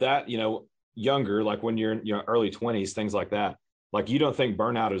 at that, younger, like when you're in your early 20s, things like that, like you don't think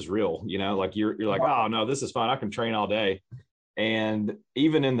burnout is real, like you're like, oh no, this is fine, I can train all day. And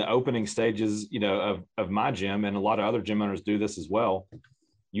even in the opening stages, of my gym, and a lot of other gym owners do this as well,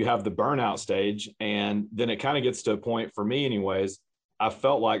 you have the burnout stage, and then it kind of gets to a point, for me anyways, I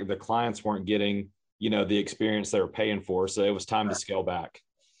felt like the clients weren't getting, the experience they were paying for. So it was time to scale back.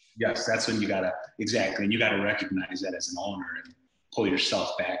 Yes, that's when you gotta recognize that as an owner and pull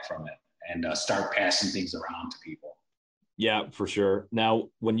yourself back from it and start passing things around to people. Yeah, for sure. Now,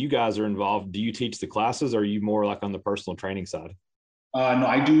 when you guys are involved, do you teach the classes, or are you more like on the personal training side? No,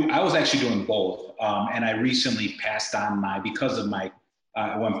 I do. I was actually doing both. And I recently passed on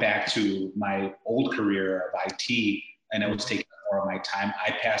I went back to my old career of IT, and it was taking more of my time.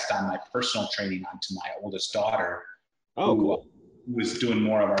 I passed on my personal training onto my oldest daughter. Oh, cool. Who was doing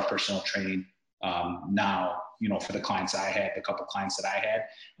more of our personal training now, for the clients I had, the couple clients that I had.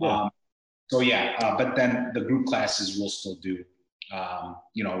 Yeah. But then the group classes we'll still do.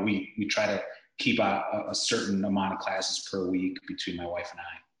 We try to keep a certain amount of classes per week between my wife and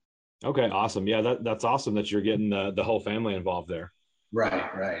I. Okay, awesome. Yeah, that's awesome that you're getting the whole family involved there.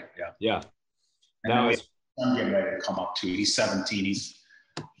 Right. Yeah. And now I'm getting ready to come up too. He's 17. He's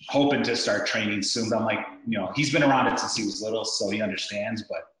hoping to start training soon. But I'm like, he's been around it since he was little, so he understands.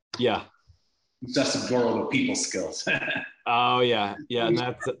 But yeah, he's just a girl with people skills. Oh yeah, and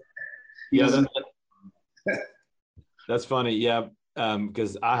that's funny. Yeah,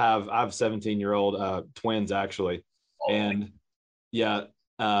 because I have 17-year-old twins actually, and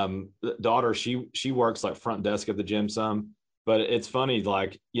daughter, she works like front desk at the gym some. But it's funny,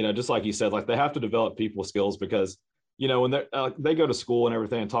 like, just like you said, like they have to develop people skills because, when they go to school and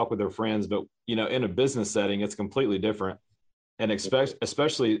everything and talk with their friends, but, in a business setting, it's completely different. And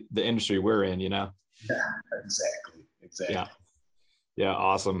especially the industry we're in, Yeah, exactly. Yeah.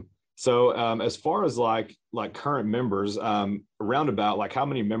 Awesome. So as far as like current members, around about like how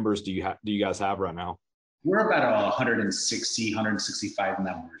many members do you guys have right now? We're about 160, 165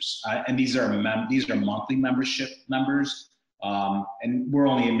 members. And these are monthly membership members. And we're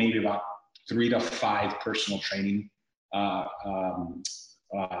only in maybe about 3 to 5 personal training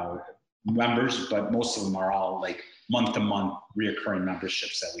members, but most of them are all like month-to-month reoccurring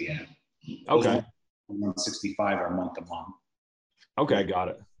memberships that we have. Okay. 165 are month-to-month. Okay, got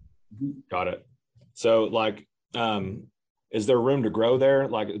it. So like, is there room to grow there,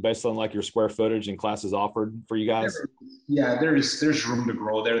 like based on like your square footage and classes offered for you guys? Yeah, there's room to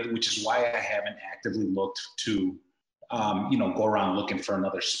grow there, which is why I haven't actively looked to go around looking for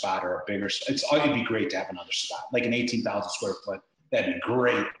another spot or a bigger. It'd be great to have another spot, like an 18,000 square foot. That'd be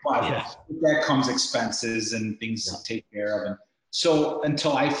great. But that comes expenses and things to take care of. And so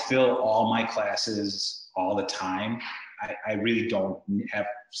until I fill all my classes all the time, I really don't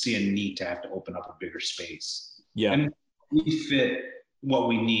see a need to have to open up a bigger space. Yeah. And we fit what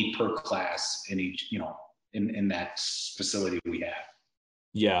we need per class in each, in that facility we have.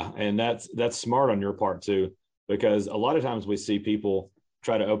 Yeah. And that's smart on your part too, because a lot of times we see people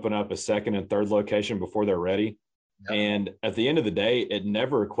try to open up a second and third location before they're ready. Yep. And at the end of the day, it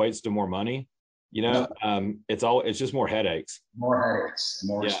never equates to more money. It's just more headaches. More headaches,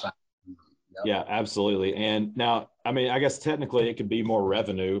 more responsibility. Yeah, absolutely. And now, I mean, I guess technically it could be more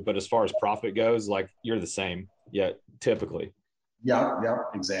revenue, but as far as profit goes, like you're the same. Yeah, typically. Yep,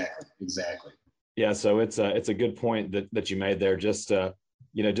 exactly. Yeah, so it's a good point that you made there. Just to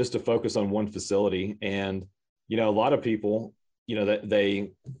focus on one facility, and a lot of people, that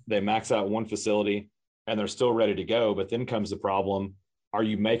they max out one facility and they're still ready to go, but then comes the problem: are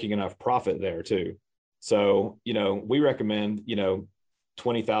you making enough profit there too? So we recommend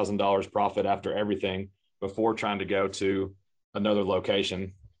 $20,000 profit after everything before trying to go to another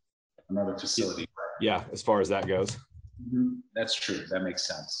location, another facility. Yeah, as far as that goes. Mm-hmm. That's true. That makes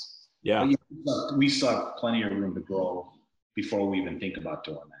sense. Yeah. But we still have plenty of room to grow before we even think about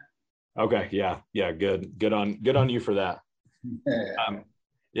doing that. Okay. Yeah. Good on you for that.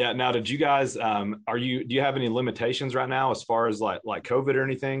 Yeah. Now, did you guys, do you have any limitations right now as far as like COVID or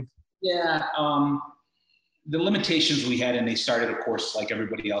anything? Yeah. The limitations we had, and they started, of course, like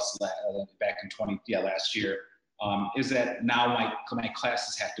everybody else back in last year, is that now my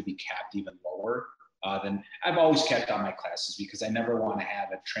classes have to be capped even lower than I've always kept on my classes, because I never want to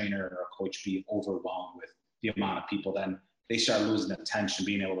have a trainer or a coach be overwhelmed with the amount of people. Then they start losing attention,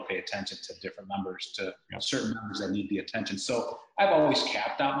 being able to pay attention to different members, to certain members that need the attention. So I've always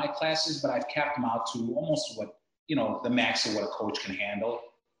capped out my classes, but I've capped them out to almost what, the max of what a coach can handle.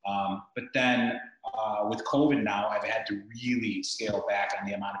 But then with COVID now, I've had to really scale back on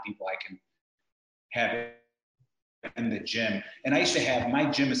the amount of people I can have in the gym. And I used to have, my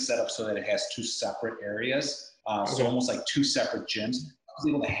gym is set up so that it has two separate areas. So almost like two separate gyms. I was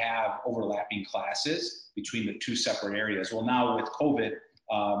able to have overlapping classes between the two separate areas. Well, now with COVID,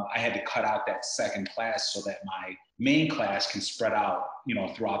 I had to cut out that second class so that my main class can spread out,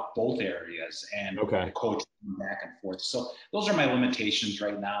 throughout both areas, and the coach back and forth. So those are my limitations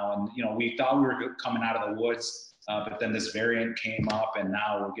right now. And, we thought we were coming out of the woods, but then this variant came up, and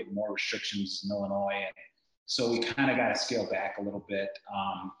now we're getting more restrictions in Illinois. And so we kind of got to scale back a little bit.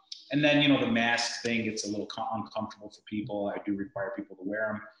 And then, the mask thing gets a little uncomfortable for people. I do require people to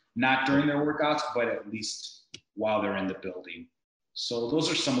wear them, not during their workouts, but at least while they're in the building. So those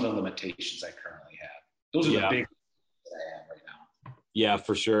are some of the limitations I currently have. Those are the big that I have right now. Yeah,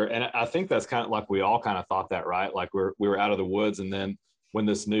 for sure. And I think that's kind of like, we all kind of thought that, right? Like we were out of the woods, and then when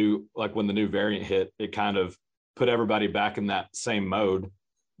the new variant hit, it kind of put everybody back in that same mode.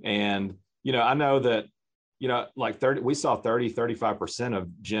 And, I know that, we saw 35% of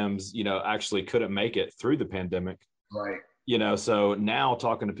gyms, actually couldn't make it through the pandemic. Right. So now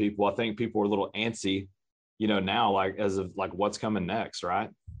talking to people, I think people are a little antsy, now, like, as of like what's coming next. Right.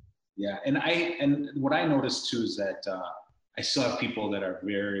 Yeah. And what I noticed too is that I still have people that are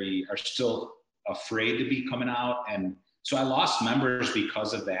still afraid to be coming out. And so I lost members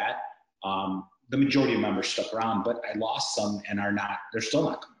because of that. The majority of members stuck around, but I lost some and they're still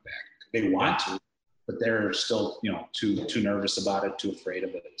not coming back. They want to, but they're still, too nervous about it, too afraid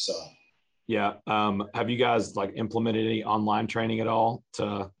of it. So. Yeah. Have you guys implemented any online training at all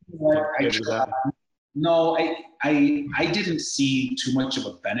to do that? No, I didn't see too much of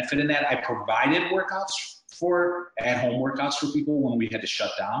a benefit in that. I provided at-home workouts for people when we had to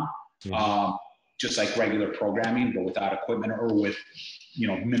shut down, just like regular programming, but without equipment or with,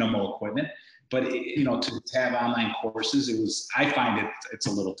 minimal equipment. But, to have online courses, I find it's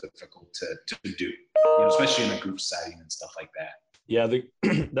a little difficult to do, especially in a group setting and stuff like that. Yeah,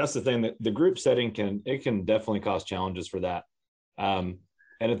 that's the thing, that the group setting can definitely cause challenges for that. And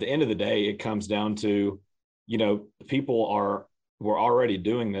at the end of the day, it comes down to, people were already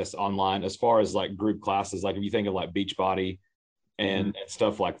doing this online as far as like group classes. Like if you think of like Beachbody and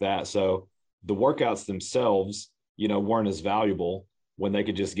stuff like that. So the workouts themselves, weren't as valuable when they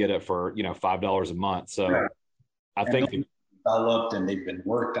could just get it for, $5 a month. So I think they've developed and they've been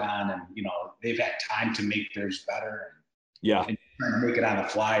worked on, and, they've had time to make theirs better. Yeah. And trying to make it on the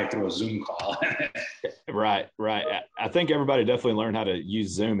fly through a Zoom call. Right. I think everybody definitely learned how to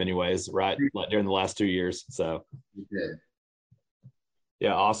use Zoom anyways, right? Like during the last 2 years. So we did.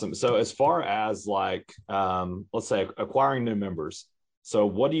 Yeah, awesome. So as far as let's say acquiring new members, so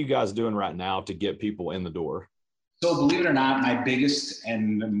what are you guys doing right now to get people in the door? So believe it or not, my biggest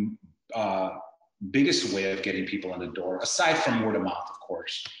way of getting people in the door, aside from word of mouth, of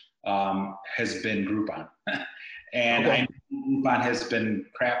course, has been Groupon. And I know Groupon has been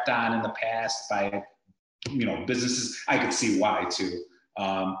crapped on in the past by, businesses. I could see why too.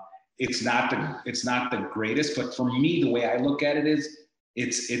 It's not the greatest, but for me, the way I look at it is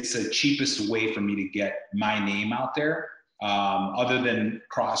it's the cheapest way for me to get my name out there, other than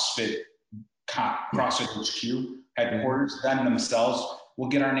CrossFit HQ headquarters. Them themselves will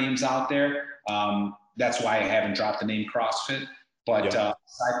get our names out there. That's why I haven't dropped the name CrossFit. But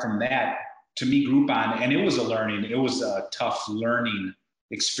aside from that, to me, Groupon, and it was a tough learning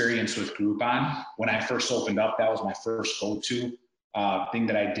experience with Groupon. When I first opened up, that was my first go-to thing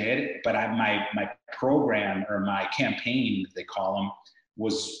that I did. But my program, or my campaign, they call them,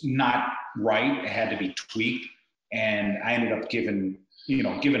 was not right. It had to be tweaked. And I ended up giving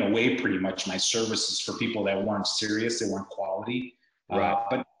away pretty much my services for people that weren't serious, they weren't quality. Right.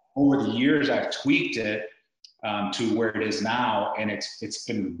 But over the years, I've tweaked it to where it is now, and it's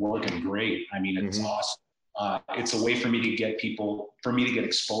been working great. I mean, it's awesome. It's a way for me to get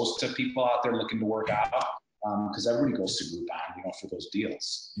exposed to people out there looking to work out, because everybody goes to Groupon, for those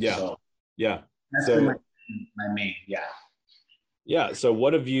deals. Yeah. So, yeah. That's been my main. Yeah. Yeah. So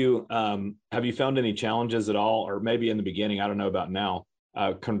what have you found any challenges at all, or maybe in the beginning, I don't know about now,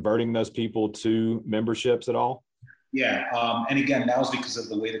 converting those people to memberships at all? Yeah. And again, that was because of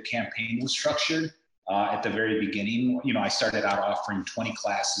the way the campaign was structured. At the very beginning, I started out offering 20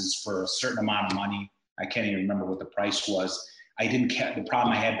 classes for a certain amount of money. I can't even remember what the price was. The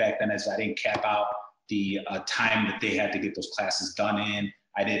problem I had back then is I didn't cap out the time that they had to get those classes done in.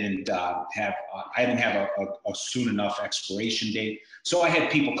 I didn't have a soon enough expiration date. So I had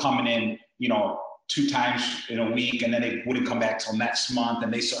people coming in, 2 times in a week, and then they wouldn't come back till next month,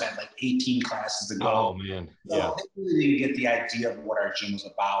 and they still had like 18 classes to go. Oh man, yeah. So they really didn't get the idea of what our gym was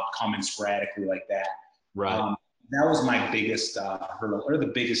about, coming sporadically like that. Right. That was my biggest hurdle, or the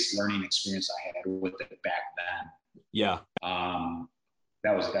biggest learning experience I had with it back then. Yeah.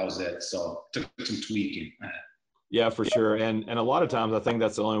 That was it. So took some tweaking. Yeah, for sure. And a lot of times I think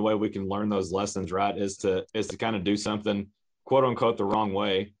that's the only way we can learn those lessons, right? Is to kind of do something quote unquote the wrong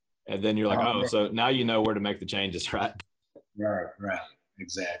way. And then you're like, oh, so now you know where to make the changes, right? Right.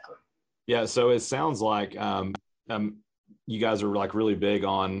 Exactly. Yeah. So it sounds like you guys are like really big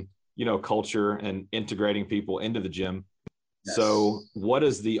on, culture and integrating people into the gym. Yes. So what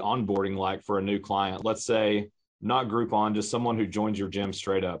is the onboarding like for a new client? Let's say not Groupon, just someone who joins your gym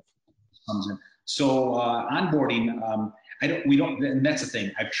straight up. Comes in. So onboarding, and that's the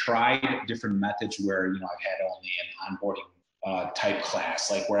thing. I've tried different methods where, I've had only an onboarding type class,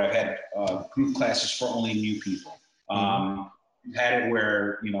 like where I've had group classes for only new people. I've had it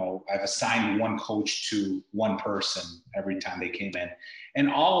where, I've assigned one coach to one person every time they came in. And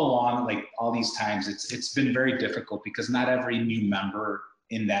all along, like all these times, it's been very difficult because not every new member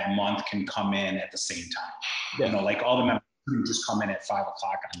in that month can come in at the same time. Yeah. Like all the members couldn't just come in at 5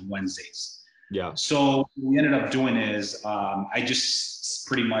 o'clock on Wednesdays. Yeah. So what we ended up doing is I just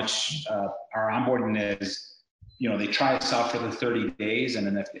pretty much our onboarding is, they try us out for the 30 days. And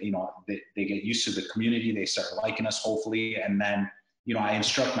then if, they get used to the community, they start liking us, hopefully. And then, I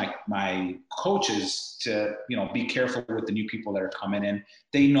instruct my coaches to, be careful with the new people that are coming in.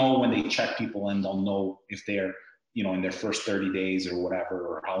 They know when they check people in, they'll know if they're, in their first 30 days or whatever,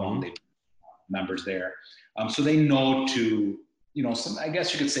 or how long they've been members there. So they know to, I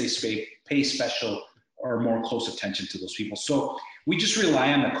guess you could say pay special or more close attention to those people. So we just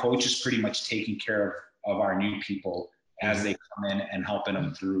rely on the coaches pretty much taking care of our new people as they come in and helping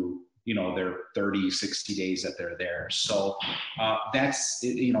them through, their 30, 60 days that they're there. So that's,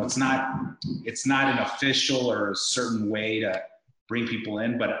 it's not an official or a certain way to bring people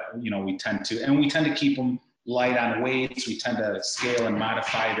in, but, we tend to keep them light on weights. We tend to scale and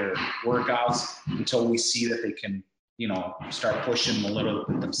modify their workouts until we see that they can, start pushing a little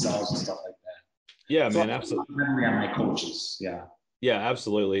bit themselves and stuff like that. Yeah, so man, absolutely. On my coaches. Yeah. Yeah,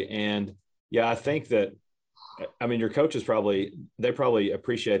 absolutely. And yeah, I think that, your coaches probably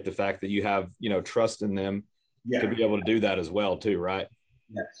appreciate the fact that you have, trust in them to be able to do that as well too, right?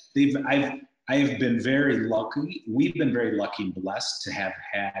 Yeah. I have been very lucky. We've been very lucky and blessed to have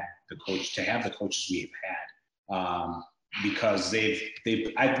the coaches we've had, because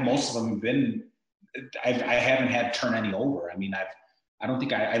most of them have been, I haven't had to turn any over. I don't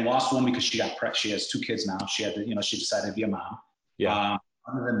think I lost one because she got pregnant. She has 2 kids now. She had to, she decided to be a mom. Yeah.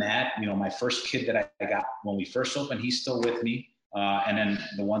 Other than that, my first kid that I got when we first opened, he's still with me. And then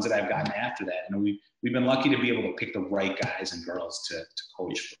the ones that I've gotten after that, we've been lucky to be able to pick the right guys and girls to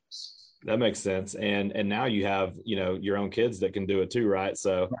coach for us. That makes sense. And now you have, your own kids that can do it too, right?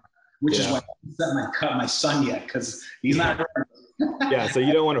 So, which is why I haven't cut my son yet, because he's not. Yeah. So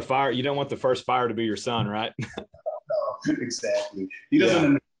you don't want the first fire to be your son, right? No, exactly. He doesn't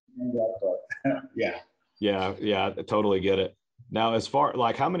understand that, but yeah. Yeah. I totally get it. Now, as far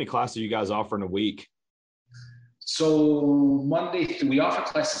like how many classes you guys offer in a week? So we offer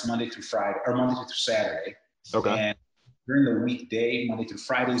classes Monday through Friday or Monday through Saturday. Okay. And during the weekday, Monday through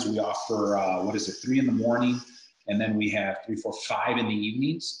Fridays, we offer 3 in the morning, and then we have 3, 4, 5 in the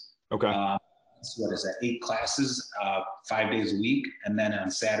evenings. Okay. what is that, 8 classes, 5 days a week. And then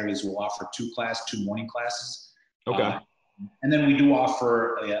on Saturdays, we'll offer 2 morning classes. Okay. And then we do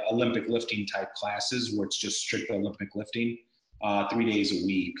offer Olympic lifting type classes where it's just strict Olympic lifting, 3 days a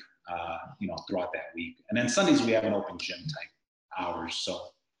week, throughout that week. And then Sundays, we have an open gym type hours. So.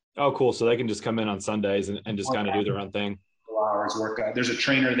 Oh, cool. So they can just come in on Sundays and just kind of do their own thing. Hours work. There's a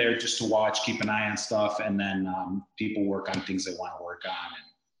trainer there just to watch, keep an eye on stuff. And then people work on things they want to work on.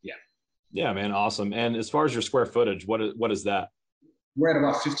 And yeah, man. Awesome. And as far as your square footage, what is that? We're at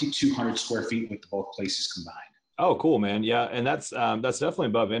about 5,200 square feet with both places combined. Oh, cool, man. Yeah. And that's definitely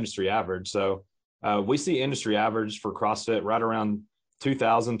above industry average. So we see industry average for CrossFit right around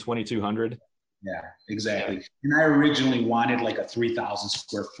 2,000, 2,200. Yeah, exactly. Yeah. And I originally wanted like a 3,000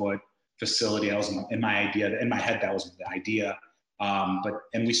 square foot facility. That was in my head, that was the idea.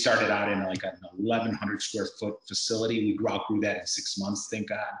 And we started out in like an 1,100 square foot facility. We outgrew that in 6 months, thank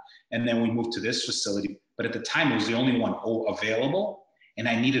God. And then we moved to this facility. But at the time, it was the only one available. And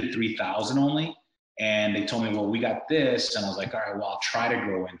I needed 3,000 only. And they told me, well, we got this. And I was like, all right, well, I'll try to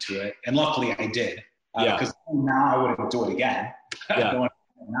grow into it. And luckily I did. Because now I wouldn't do it again. Yeah.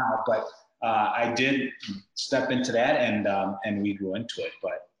 Now, but I did step into that and we grew into it.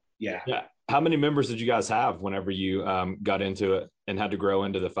 But yeah. How many members did you guys have whenever you got into it and had to grow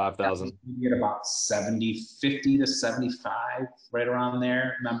into the 5,000? We had about 50 to 75, right around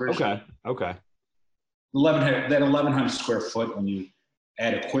there, members. Okay. 1,100 square foot when you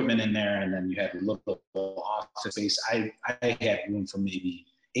add equipment in there, and then you had a little office space. I had room for maybe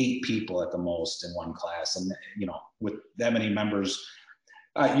 8 people at the most in one class, and with that many members,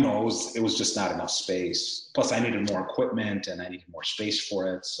 it was just not enough space. Plus, I needed more equipment and I needed more space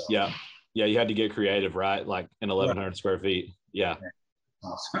for it. So yeah, you had to get creative, right? Like in 1,100 square feet. Yeah.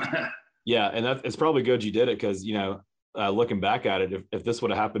 Yeah, and it's probably good you did it because looking back at it, if this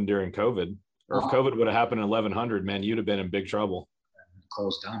would have happened during COVID, or if COVID would have happened in 1,100, man, you'd have been in big trouble.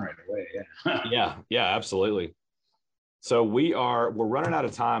 Closed down right away. Yeah. Yeah, absolutely. So we're running out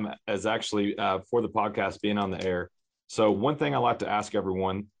of time as actually for the podcast being on the air. So one thing I like to ask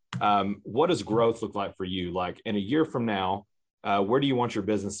everyone, what does growth look like for you? Like in a year from now, where do you want your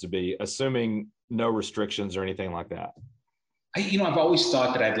business to be, assuming no restrictions or anything like that? I've always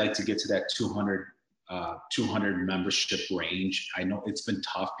thought that I'd like to get to that 200 membership range. I know it's been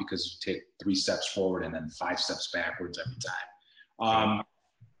tough because you take 3 steps forward and then 5 steps backwards every time.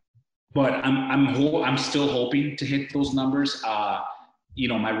 But I'm still hoping to hit those numbers.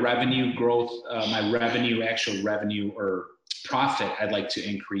 My revenue growth, actual revenue or profit, I'd like to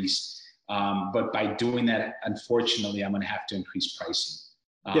increase. But by doing that, unfortunately, I'm going to have to increase pricing.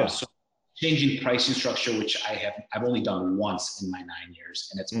 So changing pricing structure, which I've only done once in my 9 years,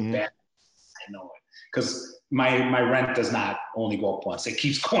 and it's bad. I know it because my rent does not only go up once; it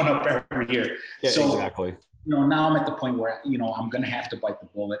keeps going up every year. Yeah, so, exactly. Now I'm at the point where I'm going to have to bite the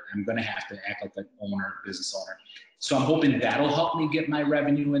bullet. I'm going to have to act like an business owner. So I'm hoping that'll help me get my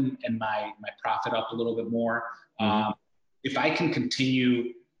revenue and my profit up a little bit more. If I can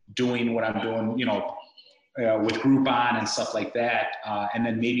continue doing what I'm doing, with Groupon and stuff like that, and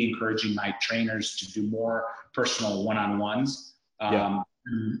then maybe encouraging my trainers to do more personal one-on-ones,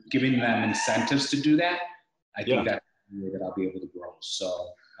 giving them incentives to do that, I think that's the way that I'll be able to grow.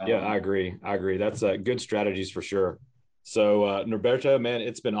 So I agree. That's good strategies for sure. So Norberto, man,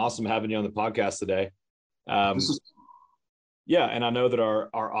 it's been awesome having you on the podcast today. And I know that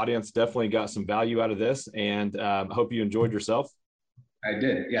our audience definitely got some value out of this, and I hope you enjoyed yourself. I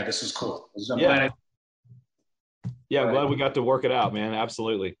did. Yeah, this was cool. I'm glad we got to work it out, man.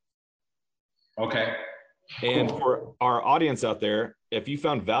 Absolutely. Okay. And for our audience out there, if you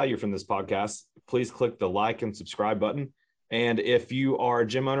found value from this podcast, please click the like and subscribe button. And if you are a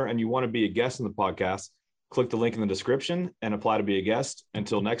gym owner and you want to be a guest in the podcast, click the link in the description and apply to be a guest.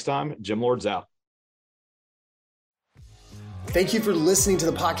 Until next time, Gym Lords out. Thank you for listening to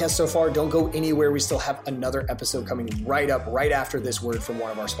the podcast so far. Don't go anywhere. We still have another episode coming right after this word from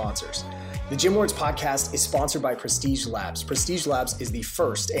one of our sponsors. The Gym Lords podcast is sponsored by Prestige Labs. Prestige Labs is the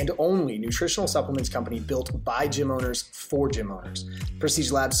first and only nutritional supplements company built by gym owners for gym owners.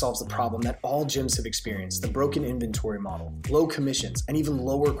 Prestige Labs solves the problem that all gyms have experienced: the broken inventory model, low commissions, and even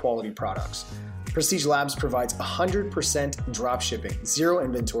lower quality products. Prestige Labs provides 100% drop shipping, zero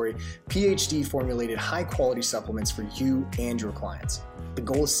inventory, PhD formulated high quality supplements for you and your clients. The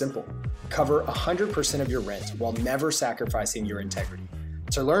goal is simple: cover 100% of your rent while never sacrificing your integrity.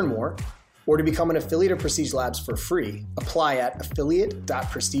 To learn more or to become an affiliate of Prestige Labs for free, apply at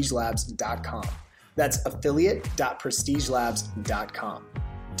affiliate.prestigelabs.com. That's affiliate.prestigelabs.com.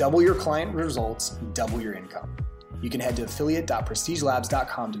 Double your client results, double your income. You can head to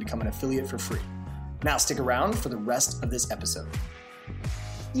affiliate.prestigelabs.com to become an affiliate for free. Now stick around for the rest of this episode.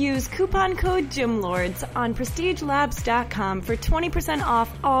 Use coupon code GYMLORDS on prestigelabs.com for 20%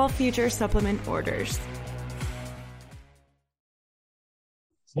 off all future supplement orders.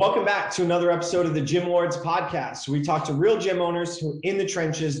 Welcome back to another episode of the Gym Lords podcast. We talk to real gym owners who are in the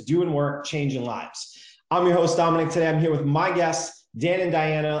trenches, doing work, changing lives. I'm your host, Dominic. Today, I'm here with my guests, Dan and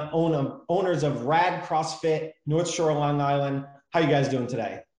Diana, owners of Rad CrossFit, North Shore, Long Island. How you guys doing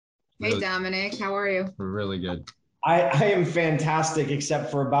today? Hey, Dominic. How are you? We're really good. I am fantastic,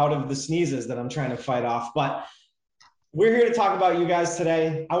 except for a bout of the sneezes that I'm trying to fight off. But we're here to talk about you guys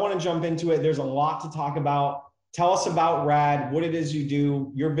today. I want to jump into it. There's a lot to talk about. Tell us about Rad, what it is you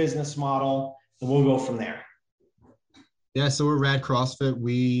do, your business model, and we'll go from there. Yeah, so we're Rad CrossFit.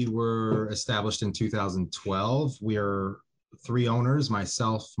 We were established in 2012. We are 3 owners,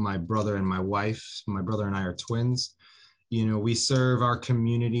 myself, my brother, and my wife. My brother and I are twins. You know, we serve our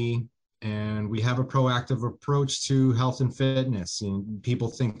community and we have a proactive approach to health and fitness. You know, people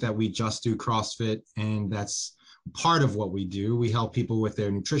think that we just do CrossFit, and that's part of what we do. We help people with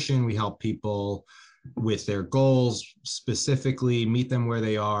their nutrition. We help people with their goals, specifically meet them where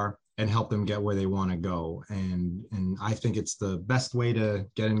they are and help them get where they want to go. And I think it's the best way to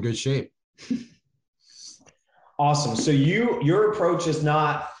get in good shape. Awesome. So your approach is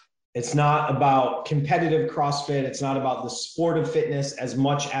it's not about competitive CrossFit. It's not about the sport of fitness as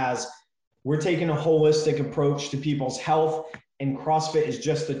much as we're taking a holistic approach to people's health, and CrossFit is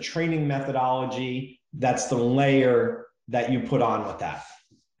just the training methodology. That's the layer that you put on with that.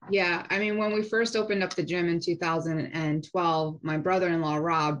 Yeah. I mean, when we first opened up the gym in 2012, my brother-in-law,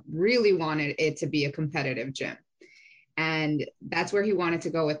 Rob, really wanted it to be a competitive gym. And that's where he wanted to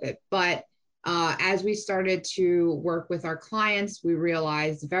go with it. But as we started to work with our clients, we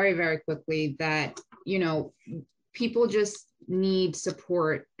realized very, very quickly that, you know, people just need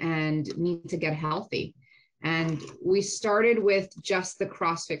support and need to get healthy. And we started with just the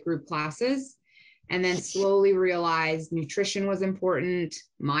CrossFit group classes, and then slowly realized nutrition was important,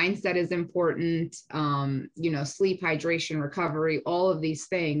 mindset is important, you know, sleep, hydration, recovery, all of these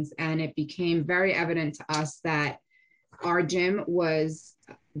things. And it became very evident to us that our gym was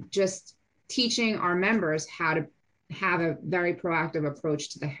just teaching our members how to have a very proactive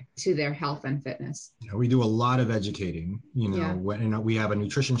approach to their health and fitness. You know, we do a lot of educating. You know, when we have a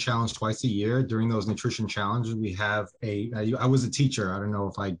nutrition challenge twice a year. During those nutrition challenges, we have I was a teacher. I don't know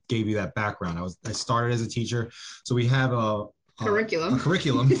if I gave you that background. I started as a teacher. So we have a curriculum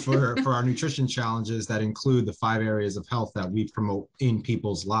for our nutrition challenges that include the 5 areas of health that we promote in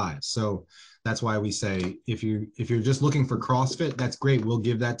people's lives. So that's why we say, if you're just looking for CrossFit, that's great. We'll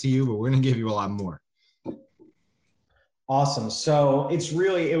give that to you, but we're going to give you a lot more. Awesome. So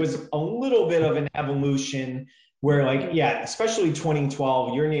it was a little bit of an evolution where, like, yeah, especially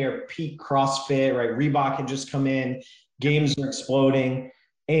 2012, you're near peak CrossFit, right? Reebok had just come in, games are exploding,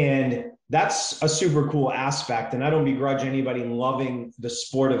 and that's a super cool aspect. And I don't begrudge anybody loving the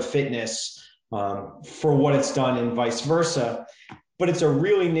sport of fitness for what it's done and vice versa, but it's a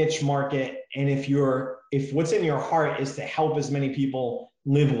really niche market. And if what's in your heart is to help as many people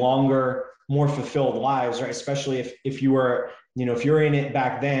live longer, more fulfilled lives, right? Especially if you were, you know, if you're in it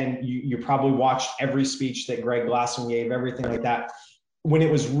back then, you probably watched every speech that Greg Glassman gave, everything like that. When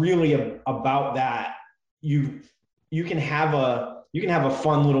it was really about that, you can have a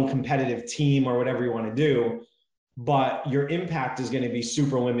fun little competitive team or whatever you want to do, but your impact is going to be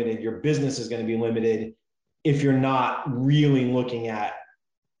super limited. Your business is going to be limited if you're not really looking at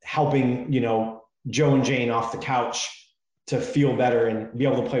helping, you know, Joe and Jane off the couch to feel better and be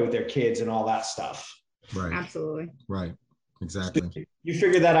able to play with their kids and all that stuff. Right. Absolutely. Right. Exactly. So you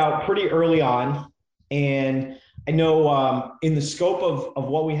figured that out pretty early on. And I know in the scope of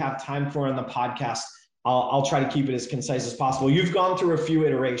what we have time for on the podcast, I'll try to keep it as concise as possible. You've gone through a few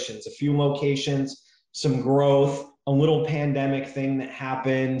iterations, a few locations, some growth, a little pandemic thing that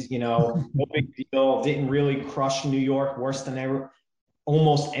happened, you know, no big deal, didn't really crush New York worse than ever,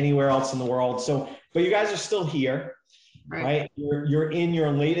 almost anywhere else in the world. So, but you guys are still here. Right. You're in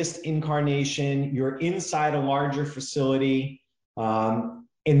your latest incarnation. You're inside a larger facility. And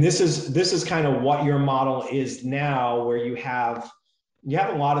this is kind of what your model is now, where you have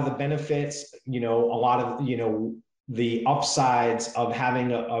a lot of the benefits, you know, a lot of, you know, the upsides of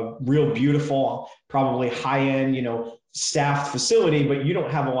having a real beautiful, probably high-end, you know, staffed facility, but you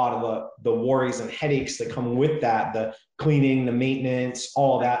don't have a lot of the worries and headaches that come with that, the cleaning, the maintenance,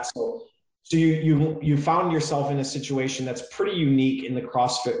 all of that. So you found yourself in a situation that's pretty unique in the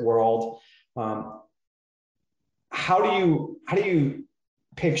CrossFit world. How do you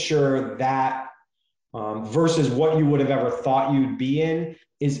picture that versus what you would have ever thought you'd be in?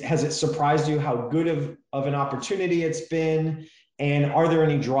 Has it surprised you how good of an opportunity it's been? And are there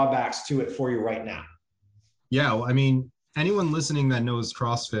any drawbacks to it for you right now? Yeah, well, I mean, anyone listening that knows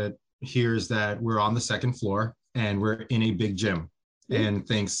CrossFit hears that we're on the second floor and we're in a big gym and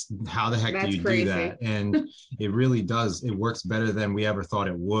thinks, how the heck do you do that? And it really does. It works better than we ever thought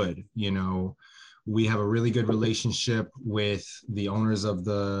it would. You know, we have a really good relationship with the owners of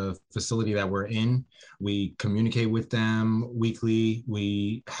the facility that we're in. We communicate with them weekly.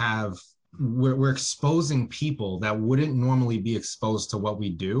 We're exposing people that wouldn't normally be exposed to what we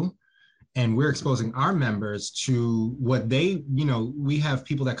do. And we're exposing our members to what they, you know, we have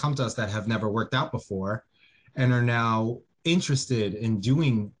people that come to us that have never worked out before and are now interested in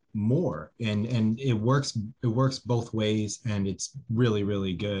doing more. And it works both ways, and it's really,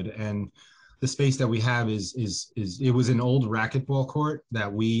 really good. And the space that we have is it was an old racquetball court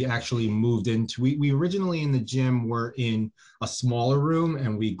that we actually moved into. We originally in the gym were in a smaller room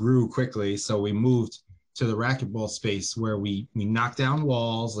and we grew quickly. So we moved to the racquetball space where we knocked down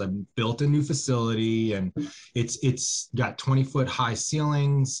walls and built a new facility, and it's got 20-foot high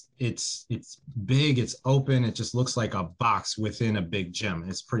ceilings. It's big, it's open. It just looks like a box within a big gym.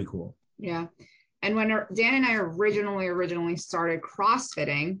 It's pretty cool. Yeah. And when Dan and I originally started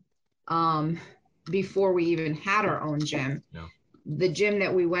CrossFitting, before we even had our own gym, the gym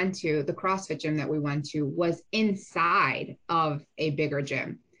that we went to, the CrossFit gym that we went to, was inside of a bigger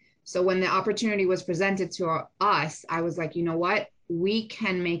gym. So when the opportunity was presented to us, I was like, you know what, we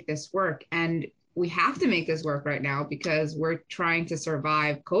can make this work. And we have to make this work right now because we're trying to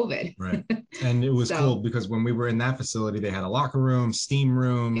survive COVID. Right. And it was cool because when we were in that facility, they had a locker room, steam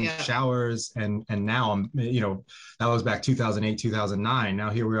room, showers. And now that was back 2008, 2009. Now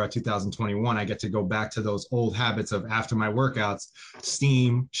here we are, 2021. I get to go back to those old habits of after my workouts,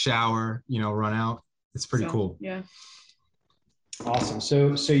 steam, shower, run out. It's pretty cool. Yeah. Awesome.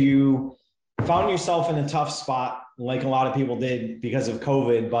 So you found yourself in a tough spot like a lot of people did because of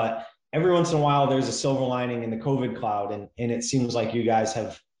COVID, but every once in a while there's a silver lining in the COVID cloud. And it seems like you guys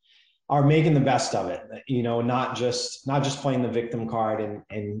are making the best of it, not just playing the victim card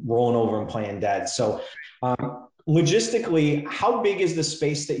and rolling over and playing dead. So logistically, how big is the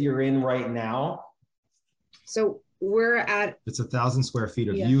space that you're in right now? So it's 1,000 square feet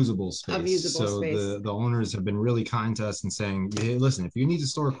of usable space. The owners have been really kind to us and saying, hey, listen, if you need to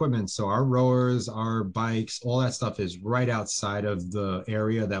store equipment, so our rowers, our bikes, all that stuff is right outside of the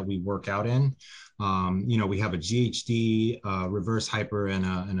area that we work out in. We have a GHD, reverse hyper,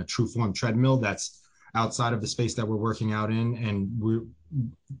 and a true form treadmill that's outside of the space that we're working out in. And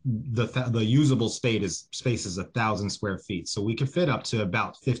the usable space is 1,000 square feet. So we can fit up to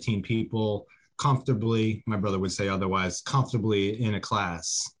about 15 people comfortably. My brother would say otherwise, comfortably in a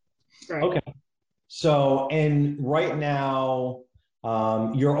class. Right. Okay. So, and right now,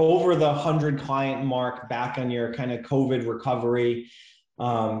 you're over the 100 client mark, back on your kind of COVID recovery.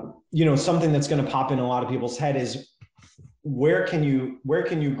 Something that's going to pop in a lot of people's head is where can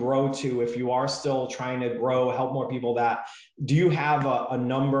you grow to if you are still trying to grow, help more people? Do you have a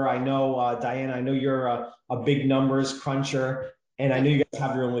number? I know, Diana, I know you're a big numbers cruncher, and I know you guys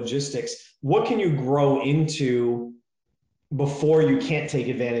have your own logistics. What can you grow into before you can't take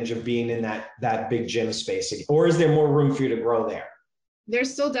advantage of being in that big gym space? Or is there more room for you to grow there?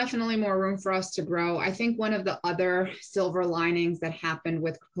 There's still definitely more room for us to grow. I think one of the other silver linings that happened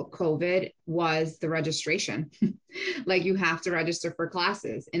with COVID was the registration. Like, you have to register for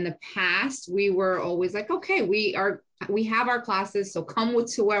classes. In the past, we were always like, okay, we have our classes, so come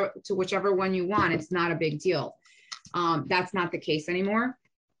to whichever one you want. It's not a big deal. That's not the case anymore.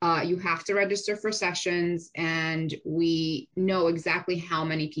 You have to register for sessions, and we know exactly how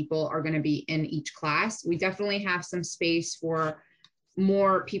many people are going to be in each class. We definitely have some space for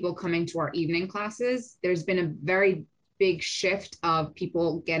more people coming to our evening classes. There's been a very big shift of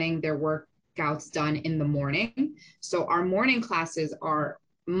people getting their workouts done in the morning. So our morning classes are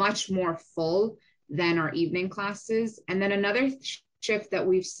much more full than our evening classes. And then another shift that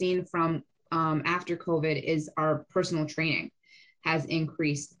we've seen from after COVID is our personal training has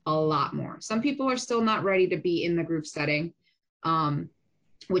increased a lot more. Some people are still not ready to be in the group setting,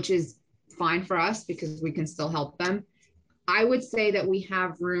 which is fine for us because we can still help them. I would say that we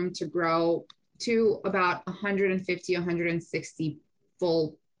have room to grow to about 150, 160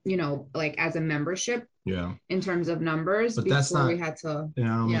 full, like as a membership. Yeah. In terms of numbers, but before that's not, we had to. I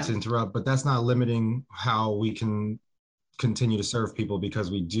don't mean to interrupt, but that's not limiting how we can continue to serve people, because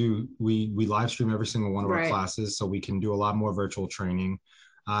we live stream every single one of our classes, so we can do a lot more virtual training.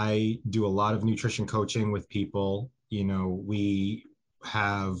 I do a lot of nutrition coaching with people.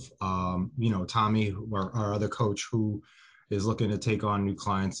 have, Tommy, our other coach, who is looking to take on new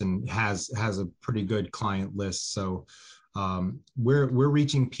clients and has a pretty good client list. So we're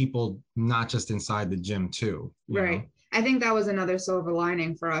reaching people not just inside the gym too. Right. Know? I think that was another silver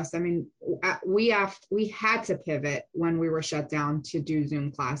lining for us. I mean, we had to pivot when we were shut down to do Zoom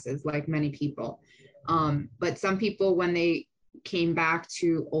classes, like many people. But some people, when they came back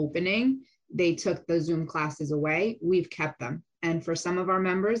to opening, they took the Zoom classes away. We've kept them. And for some of our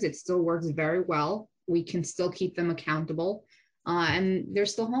members, it still works very well. We can still keep them accountable, and they're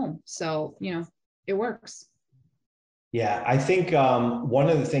still home. So, it works. Yeah, I think one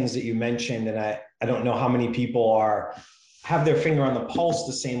of the things that you mentioned, and I don't know how many people have their finger on the pulse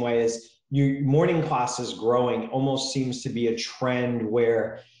the same way, is morning classes growing almost seems to be a trend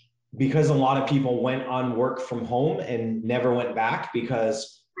where, because a lot of people went on work from home and never went back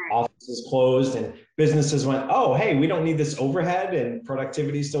because offices closed and businesses went, oh, hey, we don't need this overhead and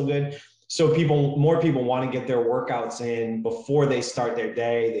productivity is still good. So more people want to get their workouts in before they start their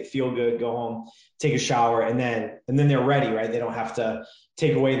day. They feel good, go home, take a shower, and then they're ready, right? They don't have to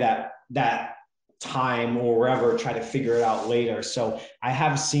take away that time or wherever, try to figure it out later. So I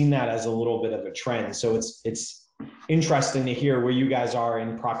have seen that as a little bit of a trend. So it's interesting to hear where you guys are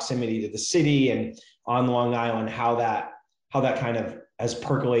in proximity to the city and on Long Island, how that kind of has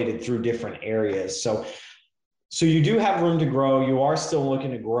percolated through different areas. So you do have room to grow. You are still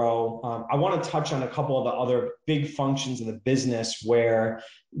looking to grow. I want to touch on a couple of the other big functions in the business where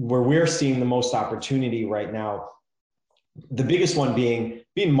we're seeing the most opportunity right now. The biggest one being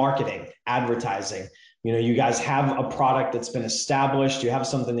marketing, advertising. You guys have a product that's been established. You have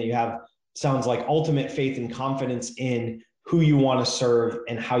something that you have, sounds like, ultimate faith and confidence in who you want to serve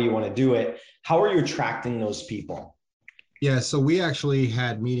and how you want to do it. How are you attracting those people? Yeah, so we actually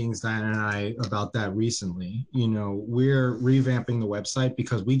had meetings, Diana and I, about that recently. We're revamping the website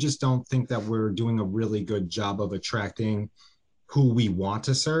because we just don't think that we're doing a really good job of attracting who we want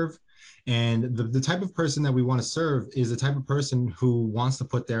to serve. And the type of person that we want to serve is the type of person who wants to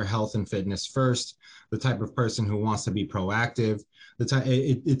put their health and fitness first, the type of person who wants to be proactive.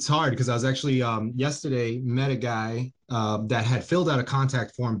 It's hard because I was actually yesterday met a guy that had filled out a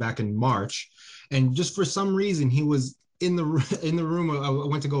contact form back in March. And just for some reason, he was in the room. I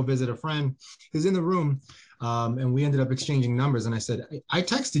went to go visit a friend. He was in the room, and we ended up exchanging numbers. And I said, I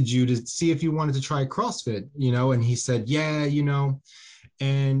texted you to see if you wanted to try CrossFit, and he said, yeah,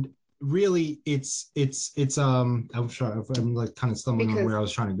 and really it's I'm sorry, I'm like kind of stumbling on where I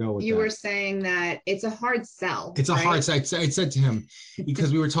was trying to go with you were saying that it's a hard sell. It's a hard sell. I said to him,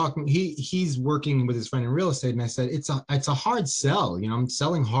 because we were talking, he's working with his friend in real estate, and I said, it's a hard sell. I'm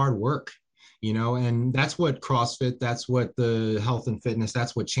selling hard work. And that's what CrossFit, that's what the health and fitness,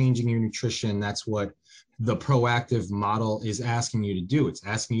 that's what changing your nutrition, that's what the proactive model is asking you to do. It's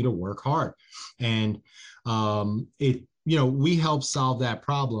asking you to work hard. And we help solve that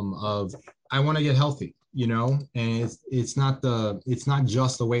problem of, I want to get healthy, and it's not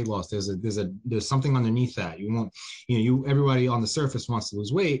just the weight loss. There's something underneath that. Everybody on the surface wants to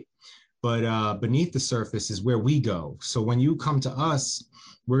lose weight, but beneath the surface is where we go. So when you come to us,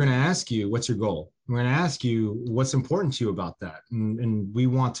 we're going to ask you, what's your goal? We're going to ask you, what's important to you about that? And we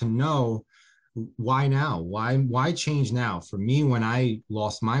want to know, why now? Why change now? For me, when I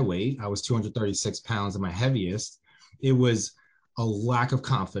lost my weight, I was 236 pounds at my heaviest. It was a lack of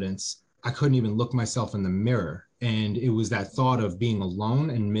confidence. I couldn't even look myself in the mirror. And it was that thought of being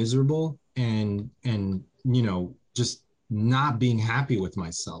alone and miserable and just not being happy with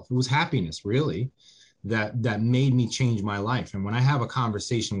myself. It was happiness, really, that made me change my life. And when I have a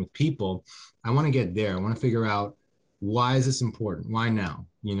conversation with people, I want to get there. I want to figure out, why is this important? Why now?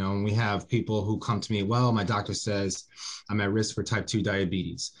 And we have people who come to me, well, my doctor says I'm at risk for type 2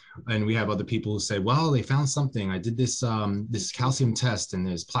 diabetes. And we have other people who say, well, they found something. I did this calcium test and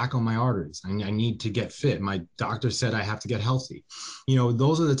there's plaque on my arteries. I need to get fit. My doctor said I have to get healthy.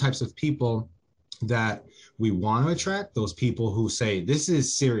 Those are the types of people that we want to attract, those people who say, this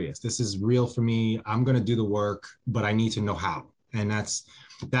is serious, this is real for me, I'm going to do the work, but I need to know how. And that's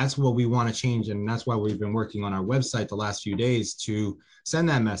what we want to change. And that's why we've been working on our website the last few days to send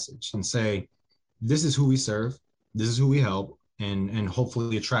that message and say, this is who we serve, this is who we help, and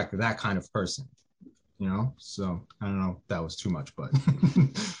hopefully attract that kind of person. So I don't know if that was too much, but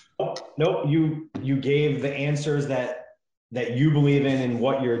Nope, you gave the answers that you believe in and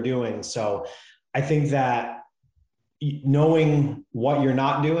what you're doing. So I think that knowing what you're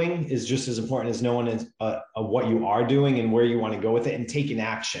not doing is just as important as knowing what you are doing and where you want to go with it and taking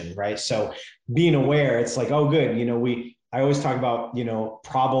action, right? So being aware, it's like, oh, good. I always talk about,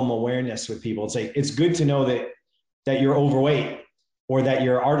 problem awareness with people. It's like, it's good to know that you're overweight or that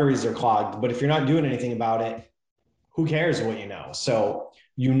your arteries are clogged. But if you're not doing anything about it, who cares what you know? So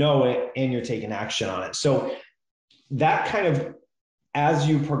you know it and you're taking action on it. So that kind of, as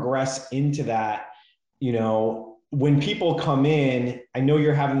you progress into that, you know, when people come in, I know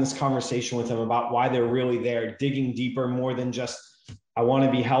you're having this conversation with them about why they're really there, digging deeper, more than just, I want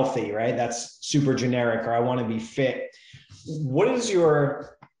to be healthy, right? That's super generic, or I want to be fit. What is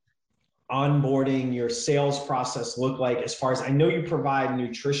your onboarding, your sales process look like, as far as, I know you provide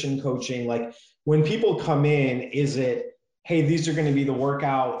nutrition coaching, like when people come in, is it, hey, these are going to be the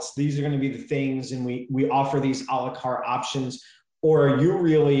workouts, these are going to be the things, and we offer these a la carte options? Or are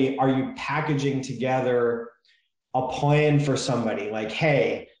you packaging together a plan for somebody, like,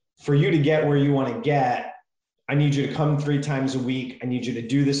 hey, for you to get where you want to get, I need you to come 3 times a week. I need you to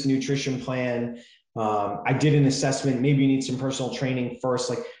do this nutrition plan. I did an assessment. Maybe you need some personal training first.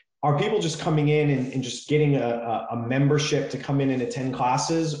 Like, are people just coming in and just getting a membership to come in and attend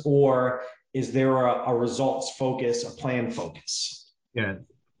classes? Or is there a results focus, a plan focus? Yeah.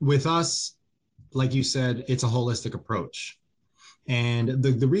 With us, like you said, it's a holistic approach. And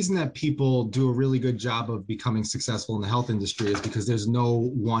the reason that people do a really good job of becoming successful in the health industry is because there's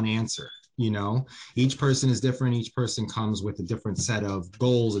no one answer. You know, each person is different. Each person comes with a different set of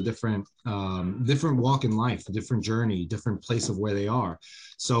goals, a different walk in life, a different journey, different place of where they are.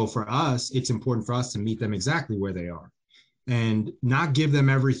 So for us, it's important for us to meet them exactly where they are, and not give them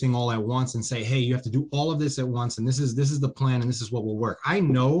everything all at once and say, hey, you have to do all of this at once, and this is the plan, and this is what will work. I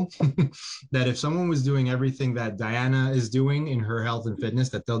know that if someone was doing everything that Diana is doing in her health and fitness,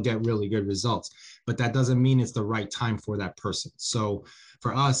 that they'll get really good results, but that doesn't mean it's the right time for that person. So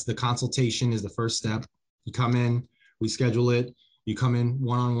for us, the consultation is the first step. You come in, we schedule it, you come in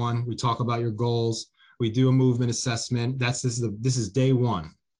one-on-one, we talk about your goals, we do a movement assessment. This is day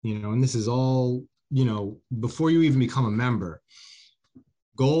one, you know, and this is all, you know, before you even become a member.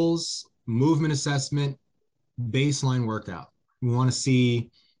 Goals, movement assessment, baseline workout. We want to see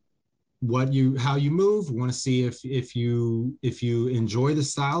how you move. We want to see if you enjoy the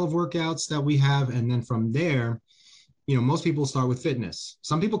style of workouts that we have. And then from there, you know, most people start with fitness.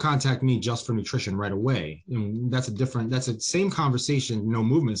 Some people contact me just for nutrition right away. And that's a same conversation, no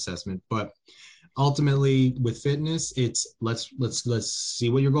movement assessment, but ultimately with fitness, it's let's see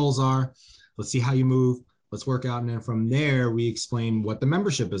what your goals are. Let's see how you move. Let's work out. And then from there, we explain what the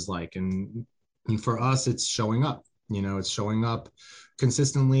membership is like. And for us, it's showing up. You know, it's showing up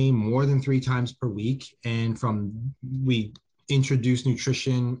consistently more than 3 times per week. And we introduce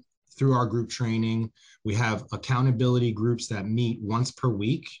nutrition through our group training. We have accountability groups that meet once per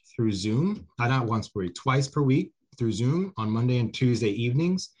week through Zoom. Not once per week, twice per week through Zoom on Monday and Tuesday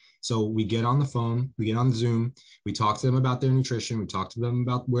evenings. So we get on the phone, we get on Zoom, we talk to them about their nutrition, we talk to them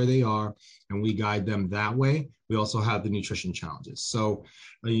about where they are, and we guide them that way. We also have the nutrition challenges. So,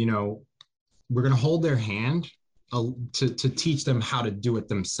 you know, we're going to hold their hand to teach them how to do it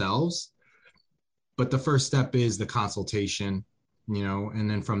themselves. But the first step is the consultation, you know, and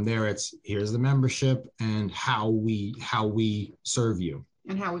then from there, it's here's the membership and how we serve you.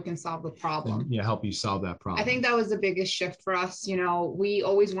 And how we can solve the problem. Yeah, help you solve that problem. I think that was the biggest shift for us. You know, we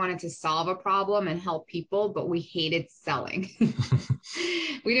always wanted to solve a problem and help people, but we hated selling.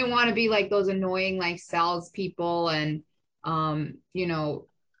 We didn't want to be like those annoying, like salespeople. And, you know,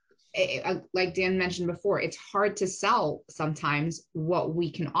 like Dan mentioned before, it's hard to sell sometimes what we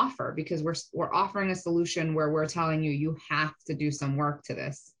can offer, because we're offering a solution where we're telling you have to do some work to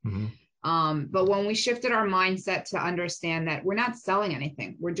this. Mm-hmm. But when we shifted our mindset to understand that we're not selling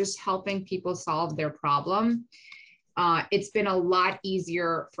anything, we're just helping people solve their problem, it's been a lot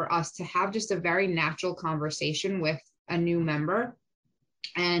easier for us to have just a very natural conversation with a new member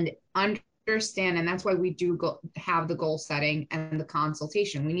and understand. And that's why we do have the goal setting and the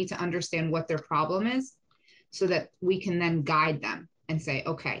consultation. We need to understand what their problem is so that we can then guide them and say,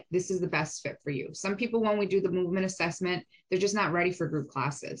 okay, this is the best fit for you. Some people, when we do the movement assessment, they're just not ready for group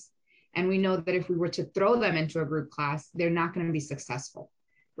classes. And we know that if we were to throw them into a group class, they're not going to be successful,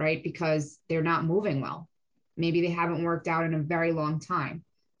 right? Because they're not moving well. Maybe they haven't worked out in a very long time.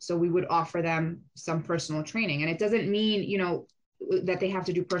 So we would offer them some personal training. And it doesn't mean, you know, that they have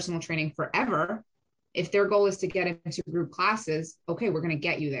to do personal training forever. If their goal is to get into group classes, okay, we're going to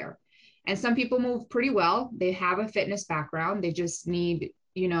get you there. And some people move pretty well. They have a fitness background. They just need,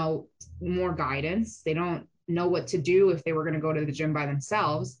 you know, more guidance. They don't know what to do if they were going to go to the gym by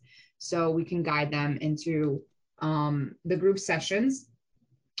themselves. So we can guide them into the group sessions.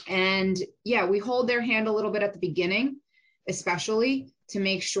 And yeah, we hold their hand a little bit at the beginning, especially to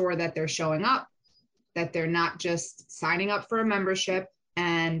make sure that they're showing up, that they're not just signing up for a membership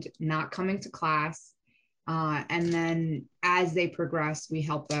and not coming to class. And then as they progress, we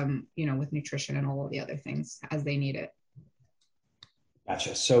help them, with nutrition and all of the other things as they need it.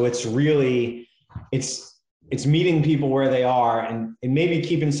 Gotcha. So it's really, it's meeting people where they are and maybe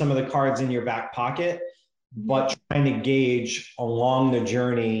keeping some of the cards in your back pocket, but trying to gauge along the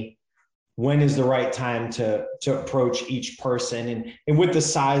journey, when is the right time to approach each person. And with the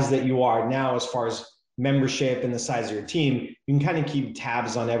size that you are now, as far as membership and the size of your team, you can kind of keep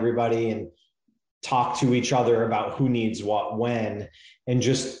tabs on everybody and talk to each other about who needs what, when, and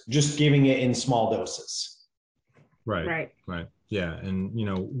just giving it in small doses. Right. Yeah.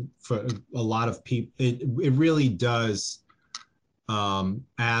 And, for a lot of people, it really does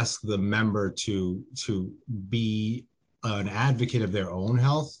ask the member to be an advocate of their own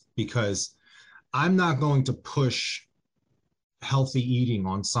health, because I'm not going to push healthy eating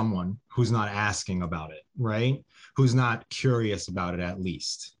on someone who's not asking about it, right? Who's not curious about it, at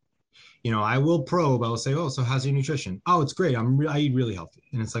least. I will probe. I will say, oh, so how's your nutrition? Oh, it's great. I eat really healthy.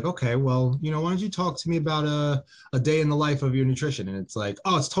 And it's like, okay, well, why don't you talk to me about a day in the life of your nutrition? And it's like,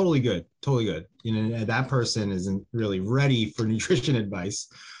 oh, it's totally good. Totally good. That person isn't really ready for nutrition advice.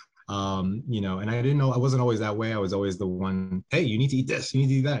 And I didn't know, I wasn't always that way. I was always the one, hey, you need to eat this, you need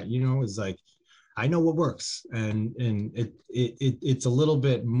to eat that. It's like, I know what works. And it's a little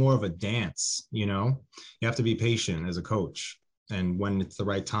bit more of a dance, you have to be patient as a coach. And when it's the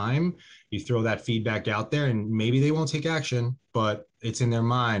right time, you throw that feedback out there, and maybe they won't take action, but it's in their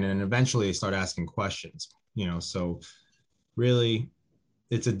mind. And eventually they start asking questions, so really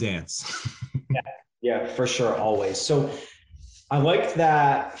it's a dance. Yeah, for sure. Always. So I like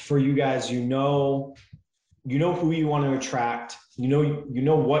that for you guys, who you want to attract, you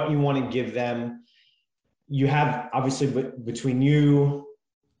know what you want to give them. You have, obviously, between you,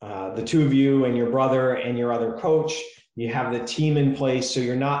 the two of you and your brother and your other coach, you have the team in place. So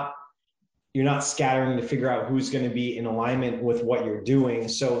you're not scattering to figure out who's going to be in alignment with what you're doing.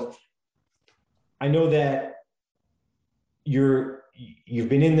 So I know that you've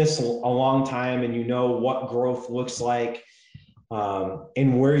been in this a long time, and you know what growth looks like,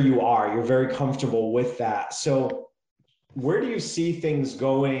 and where you are. You're very comfortable with that. So where do you see things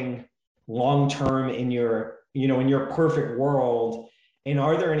going long-term in your perfect world? And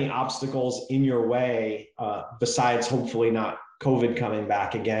are there any obstacles in your way, besides hopefully not COVID coming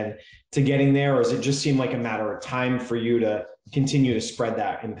back again, to getting there? Or does it just seem like a matter of time for you to continue to spread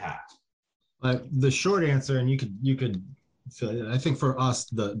that impact? The short answer, and you could, I think for us,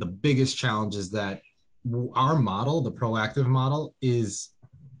 the biggest challenge is that our model, the proactive model, is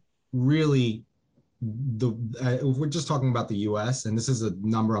really if we're just talking about the US, and this is a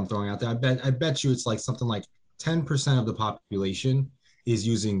number I'm throwing out there, I bet you it's like something like 10% of the population is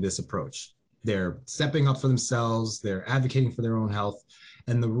using this approach. They're stepping up for themselves, they're advocating for their own health,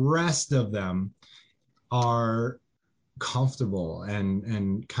 and the rest of them are comfortable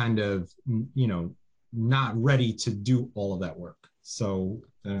and kind of, not ready to do all of that work. So,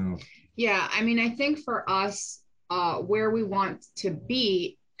 I don't know. Yeah, I think for us, where we want to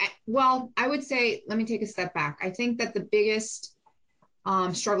be, well, I would say, let me take a step back. I think that the biggest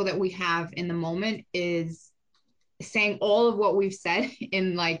struggle that we have in the moment is saying all of what we've said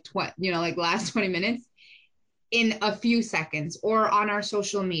in like last 20 minutes in a few seconds, or on our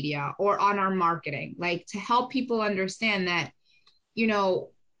social media or on our marketing, like to help people understand that,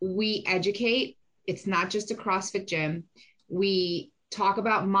 we educate. It's not just a CrossFit gym. We talk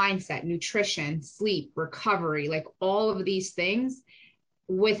about mindset, nutrition, sleep, recovery, like all of these things,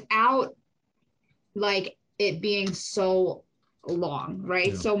 without like it being so long,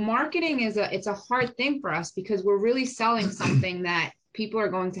 right? Yeah. So marketing it's a hard thing for us, because we're really selling something that people are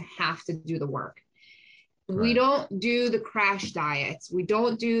going to have to do the work. Right. We don't do the crash diets. We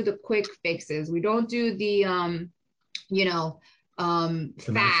don't do the quick fixes. We don't do the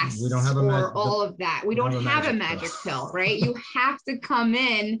fast, we don't have all of that. We don't have a magic pill, right? You have to come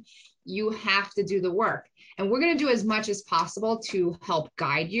in, you have to do the work. And we're going to do as much as possible to help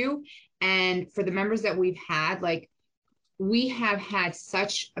guide you. And for the members that we've had, like, we have had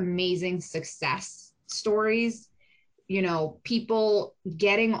such amazing success stories, people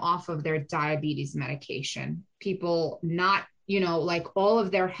getting off of their diabetes medication, people not, like all of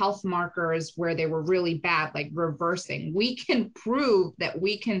their health markers where they were really bad, like reversing. We can prove that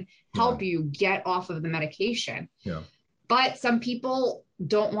we can help you get off of the medication. Yeah. But some people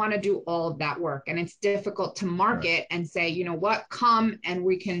don't want to do all of that work. And it's difficult to market and say, you know what, come and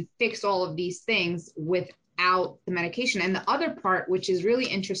we can fix all of these things without the medication. And the other part, which is really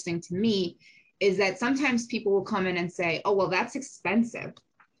interesting to me, is that sometimes people will come in and say, oh, well, that's expensive.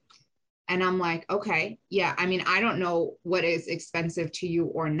 And I'm like, okay, yeah. I don't know what is expensive to you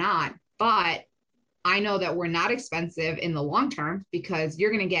or not, but I know that we're not expensive in the long term because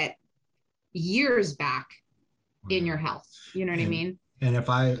you're going to get years back in your health. You know what I mean? And if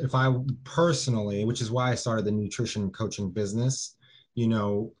I personally, which is why I started the nutrition coaching business, you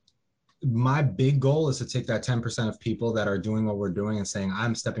know, my big goal is to take that 10% of people that are doing what we're doing and saying,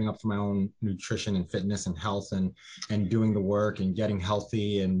 I'm stepping up for my own nutrition and fitness and health and doing the work and getting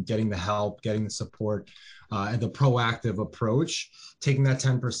healthy and getting the help, getting the support, and the proactive approach, taking that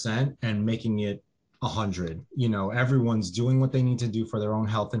 10% and making it 100. You know, everyone's doing what they need to do for their own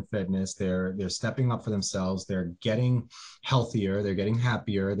health and fitness. They're stepping up for themselves. They're getting healthier. They're getting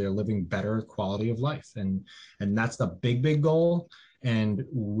happier. They're living better quality of life. And that's the big goal. And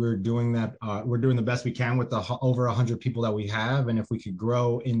we're doing that. We're doing the best we can with the over 100 people that we have. And if we could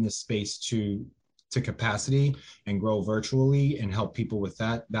grow in this space to capacity and grow virtually and help people with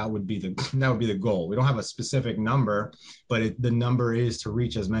that, that would be the goal. We don't have a specific number, but the number is to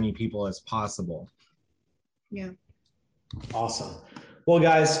reach as many people as possible. Yeah. Awesome. Well,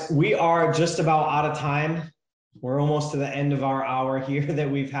 guys, we are just about out of time. We're almost to the end of our hour here that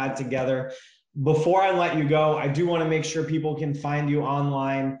we've had together. Before I let you go, I do want to make sure people can find you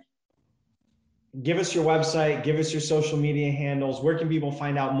online. Give us your website, give us your social media handles. Where can people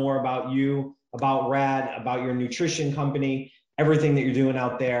find out more about you, about RAD, about your nutrition company, everything that you're doing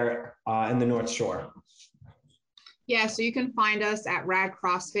out there in the North Shore? Yeah, so you can find us at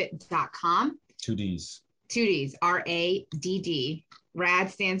radcrossfit.com. 2 Ds. 2 Ds, RADD.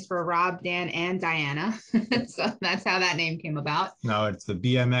 RAD stands for Rob, Dan, and Diana. So that's how that name came about. No, it's the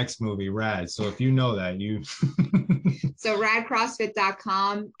BMX movie, RAD. So if you know that, you... So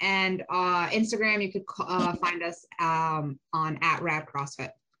radcrossfit.com, and Instagram, you could find us on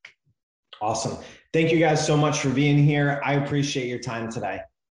 @radcrossfit. Awesome. Thank you guys so much for being here. I appreciate your time today.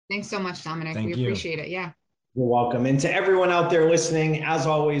 Thanks so much, Dominic. Thank we you. appreciate it. Yeah. You're welcome. And to everyone out there listening, as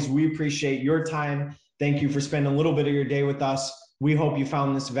always, we appreciate your time. Thank you for spending a little bit of your day with us. We hope you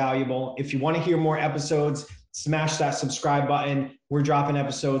found this valuable. If you want to hear more episodes, smash that subscribe button. We're dropping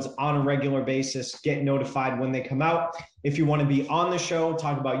episodes on a regular basis. Get notified when they come out. If you want to be on the show,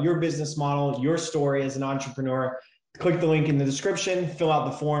 talk about your business model, your story as an entrepreneur, click the link in the description, fill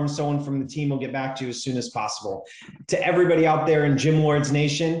out the form. Someone from the team will get back to you as soon as possible. To everybody out there in Gym Lords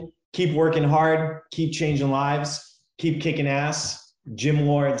Nation, keep working hard, keep changing lives, keep kicking ass. Gym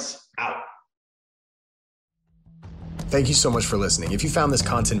Lords out. Thank you so much for listening. If you found this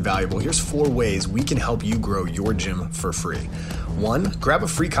content valuable, here's 4 ways we can help you grow your gym for free. 1, grab a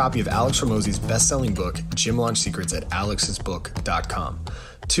free copy of Alex Hormozi's best-selling book, Gym Launch Secrets, at alexsbook.com.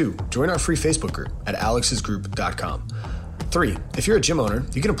 2, join our free Facebook group at alexsgroup.com. 3, if you're a gym owner,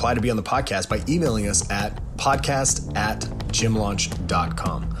 you can apply to be on the podcast by emailing us at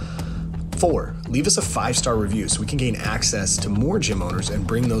podcast@gymlaunch.com. 4, leave us a 5-star review so we can gain access to more gym owners and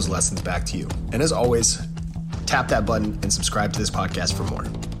bring those lessons back to you. And as always, tap that button and subscribe to this podcast for more.